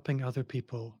actually helping other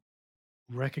people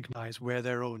recognize where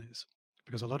their own is.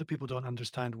 Because a lot of people don't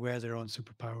understand where their own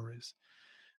superpower is.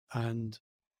 And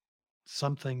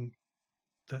something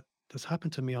that's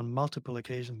happened to me on multiple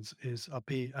occasions is I'll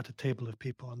be at a table of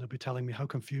people and they'll be telling me how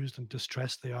confused and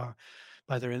distressed they are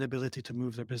by their inability to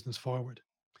move their business forward.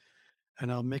 And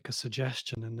I'll make a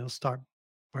suggestion and they'll start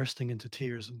bursting into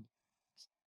tears,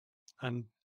 and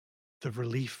the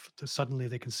relief that suddenly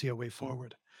they can see a way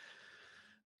forward.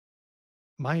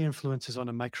 My influence is on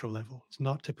a micro level. It's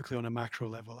not typically on a macro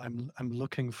level. I'm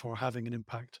looking for having an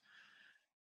impact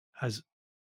as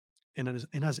in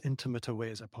as intimate a way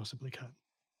as I possibly can.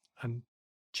 And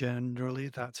generally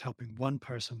that's helping one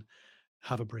person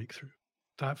have a breakthrough.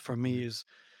 That for me is,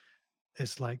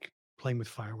 it's like playing with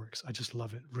fireworks. I just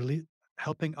love it. Really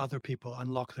helping other people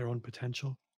unlock their own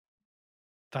potential.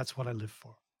 That's what I live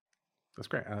for. That's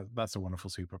great. That's a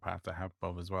wonderful superpower to have,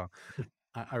 Bob, as well.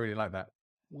 I really like that.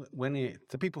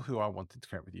 The people who are wanting to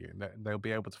connect with you, they'll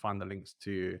be able to find the links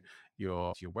to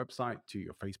your website, to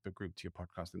your Facebook group, to your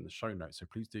podcast in the show notes. So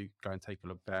please do go and take a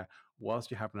look there. Whilst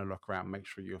you're having a look around, make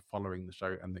sure you're following the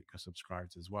show and that you're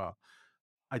subscribed as well.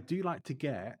 I do like to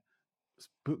get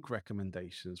book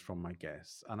recommendations from my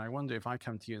guests. And I wonder if I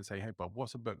come to you and say, hey, Bob,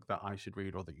 what's a book that I should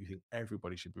read or that you think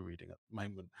everybody should be reading at the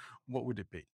moment? What would it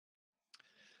be?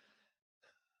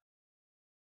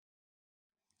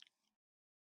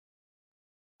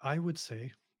 I would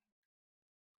say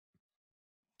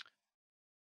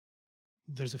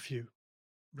there's a few.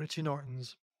 Richie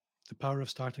Norton's The Power of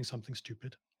Starting Something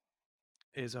Stupid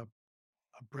is a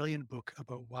brilliant book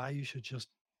about why you should just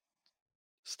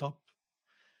stop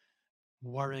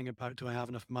worrying about, do I have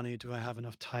enough money? Do I have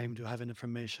enough time? Do I have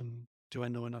information? Do I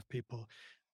know enough people?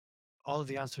 All of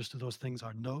the answers to those things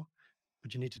are no,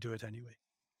 but you need to do it anyway.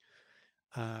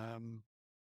 Then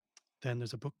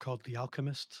there's a book called The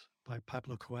Alchemist by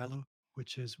Pablo Coelho,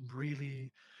 which is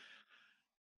really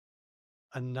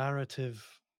a narrative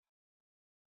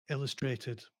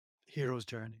illustrated hero's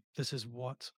journey. This is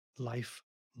what life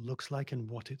looks like and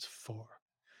what it's for.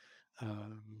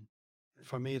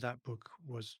 For me, that book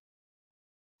was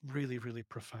really, really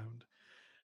profound.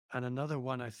 And another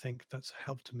one I think that's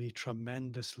helped me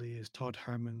tremendously is Todd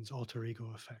Herman's Alter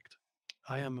Ego Effect.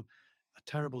 I am a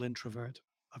terrible introvert.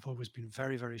 I've always been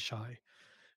very, very shy.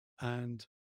 And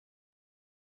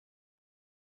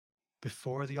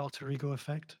before the Alter Ego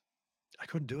Effect, I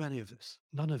couldn't do any of this,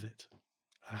 none of it.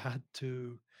 I had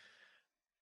to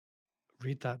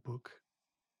read that book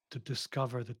to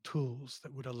discover the tools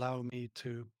that would allow me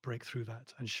to break through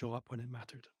that and show up when it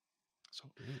mattered. So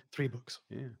 3 books.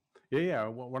 Yeah.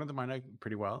 One of them I know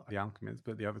pretty well, The Alchemist,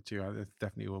 but the other 2 I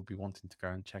definitely will be wanting to go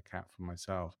and check out for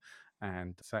myself.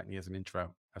 And certainly as an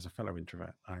introvert, as a fellow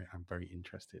introvert, I am very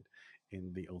interested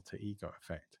in the Alter Ego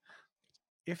Effect.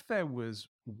 If there was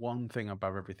one thing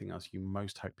above everything else you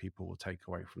most hope people will take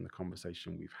away from the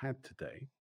conversation we've had today,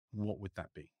 what would that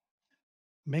be?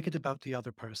 Make it about the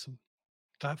other person.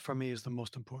 That for me is the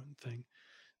most important thing.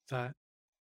 That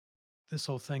this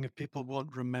whole thing, if people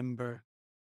won't remember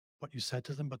what you said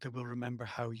to them, but they will remember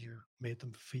how you made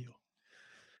them feel.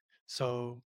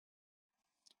 So,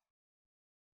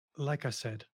 like I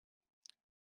said,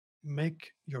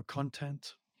 make your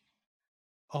content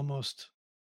almost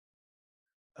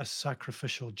a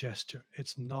sacrificial gesture.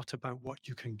 It's not about what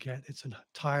you can get, it's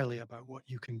entirely about what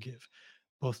you can give,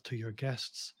 both to your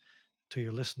guests, to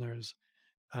your listeners,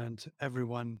 and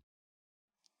everyone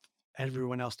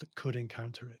else that could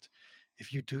encounter it.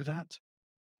 If you do that,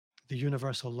 the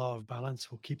universal law of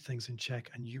balance will keep things in check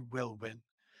and you will win.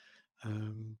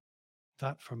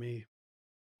 That for me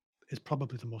is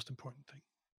probably the most important thing.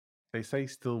 They say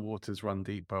still waters run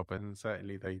deep, Bob, and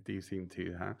certainly they do seem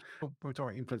to. We're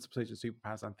talking influence, persuasion,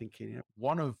 superpowers. I'm thinking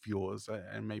one of yours,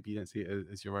 and maybe you don't see it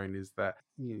as your own, is that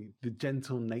the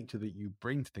gentle nature that you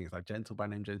bring to things, like gentle by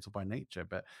name, gentle by nature.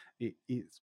 But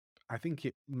I think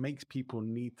it makes people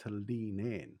need to lean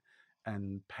in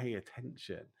and pay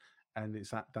attention, and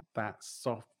it's that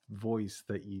soft voice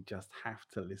that you just have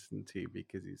to listen to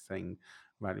because he's saying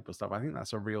valuable stuff. I think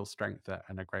that's a real strength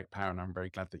and a great power, and I'm very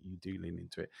glad that you do lean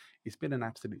into it. It's been an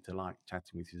absolute delight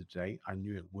chatting with you today. I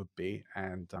knew it would be,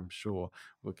 and I'm sure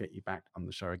we'll get you back on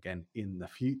the show again in the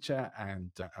future,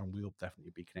 and we'll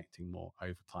definitely be connecting more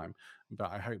over time.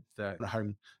 But I hope that at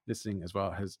home listening as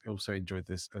well has also enjoyed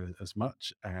this as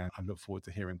much, and I look forward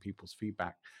to hearing people's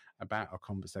feedback about our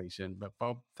conversation. But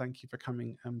Bob, thank you for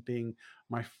coming and being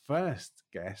my first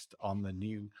guest on the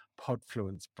new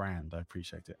Podfluence brand. I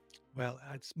appreciate it. Well,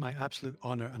 it's my absolute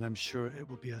honor, and I'm sure it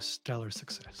will be a stellar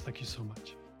success. Thank you so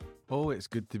much. Oh, it's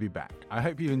good to be back. I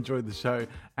hope you enjoyed the show.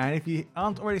 And if you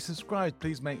aren't already subscribed,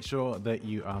 please make sure that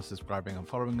you are subscribing and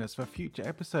following us for future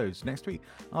episodes. Next week,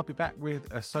 I'll be back with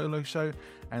a solo show.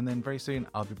 And then very soon,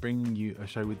 I'll be bringing you a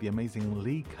show with the amazing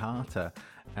Lee Carter.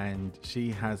 And she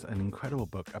has an incredible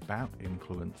book about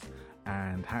influence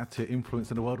and how to influence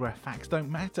in a world where facts don't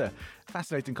matter.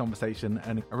 Fascinating conversation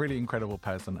and a really incredible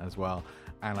person as well.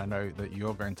 And I know that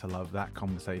you're going to love that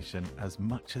conversation as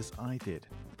much as I did.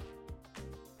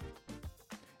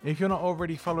 If you're not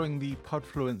already following the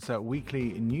Podfluence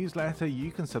weekly newsletter,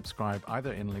 you can subscribe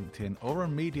either in LinkedIn or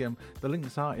on Medium. The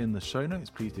links are in the show notes.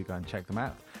 Please do go and check them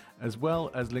out, as well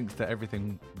as links to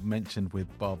everything mentioned with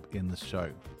Bob in the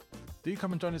show. Do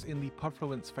come and join us in the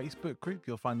Podfluence Facebook group.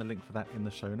 You'll find the link for that in the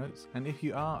show notes. And if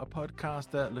you are a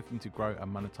podcaster looking to grow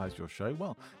and monetize your show,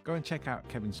 well, go and check out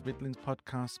Kevin Smidlin's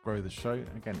podcast, Grow the Show.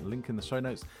 Again, link in the show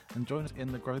notes, and join us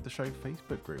in the Grow the Show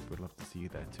Facebook group. We'd love to see you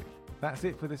there too. That's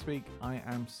it for this week. I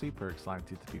am super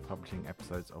excited to be publishing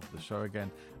episodes of the show again.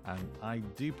 And I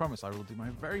do promise I will do my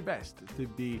very best to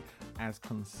be as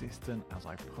consistent as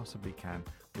I possibly can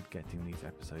with getting these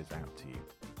episodes out to you.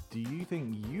 Do you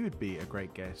think you'd be a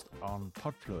great guest on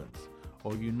Podfluence,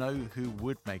 or you know who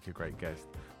would make a great guest?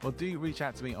 Well, do reach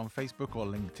out to me on Facebook or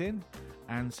LinkedIn,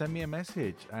 and send me a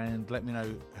message and let me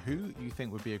know who you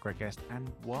think would be a great guest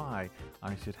and why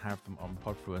I should have them on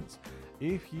Podfluence.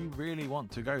 If you really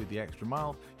want to go the extra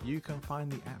mile, you can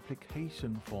find the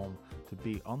application form to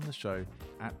be on the show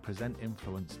at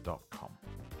presentinfluence.com.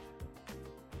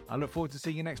 I look forward to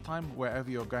seeing you next time.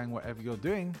 Wherever you're going, whatever you're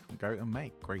doing, go and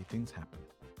make great things happen.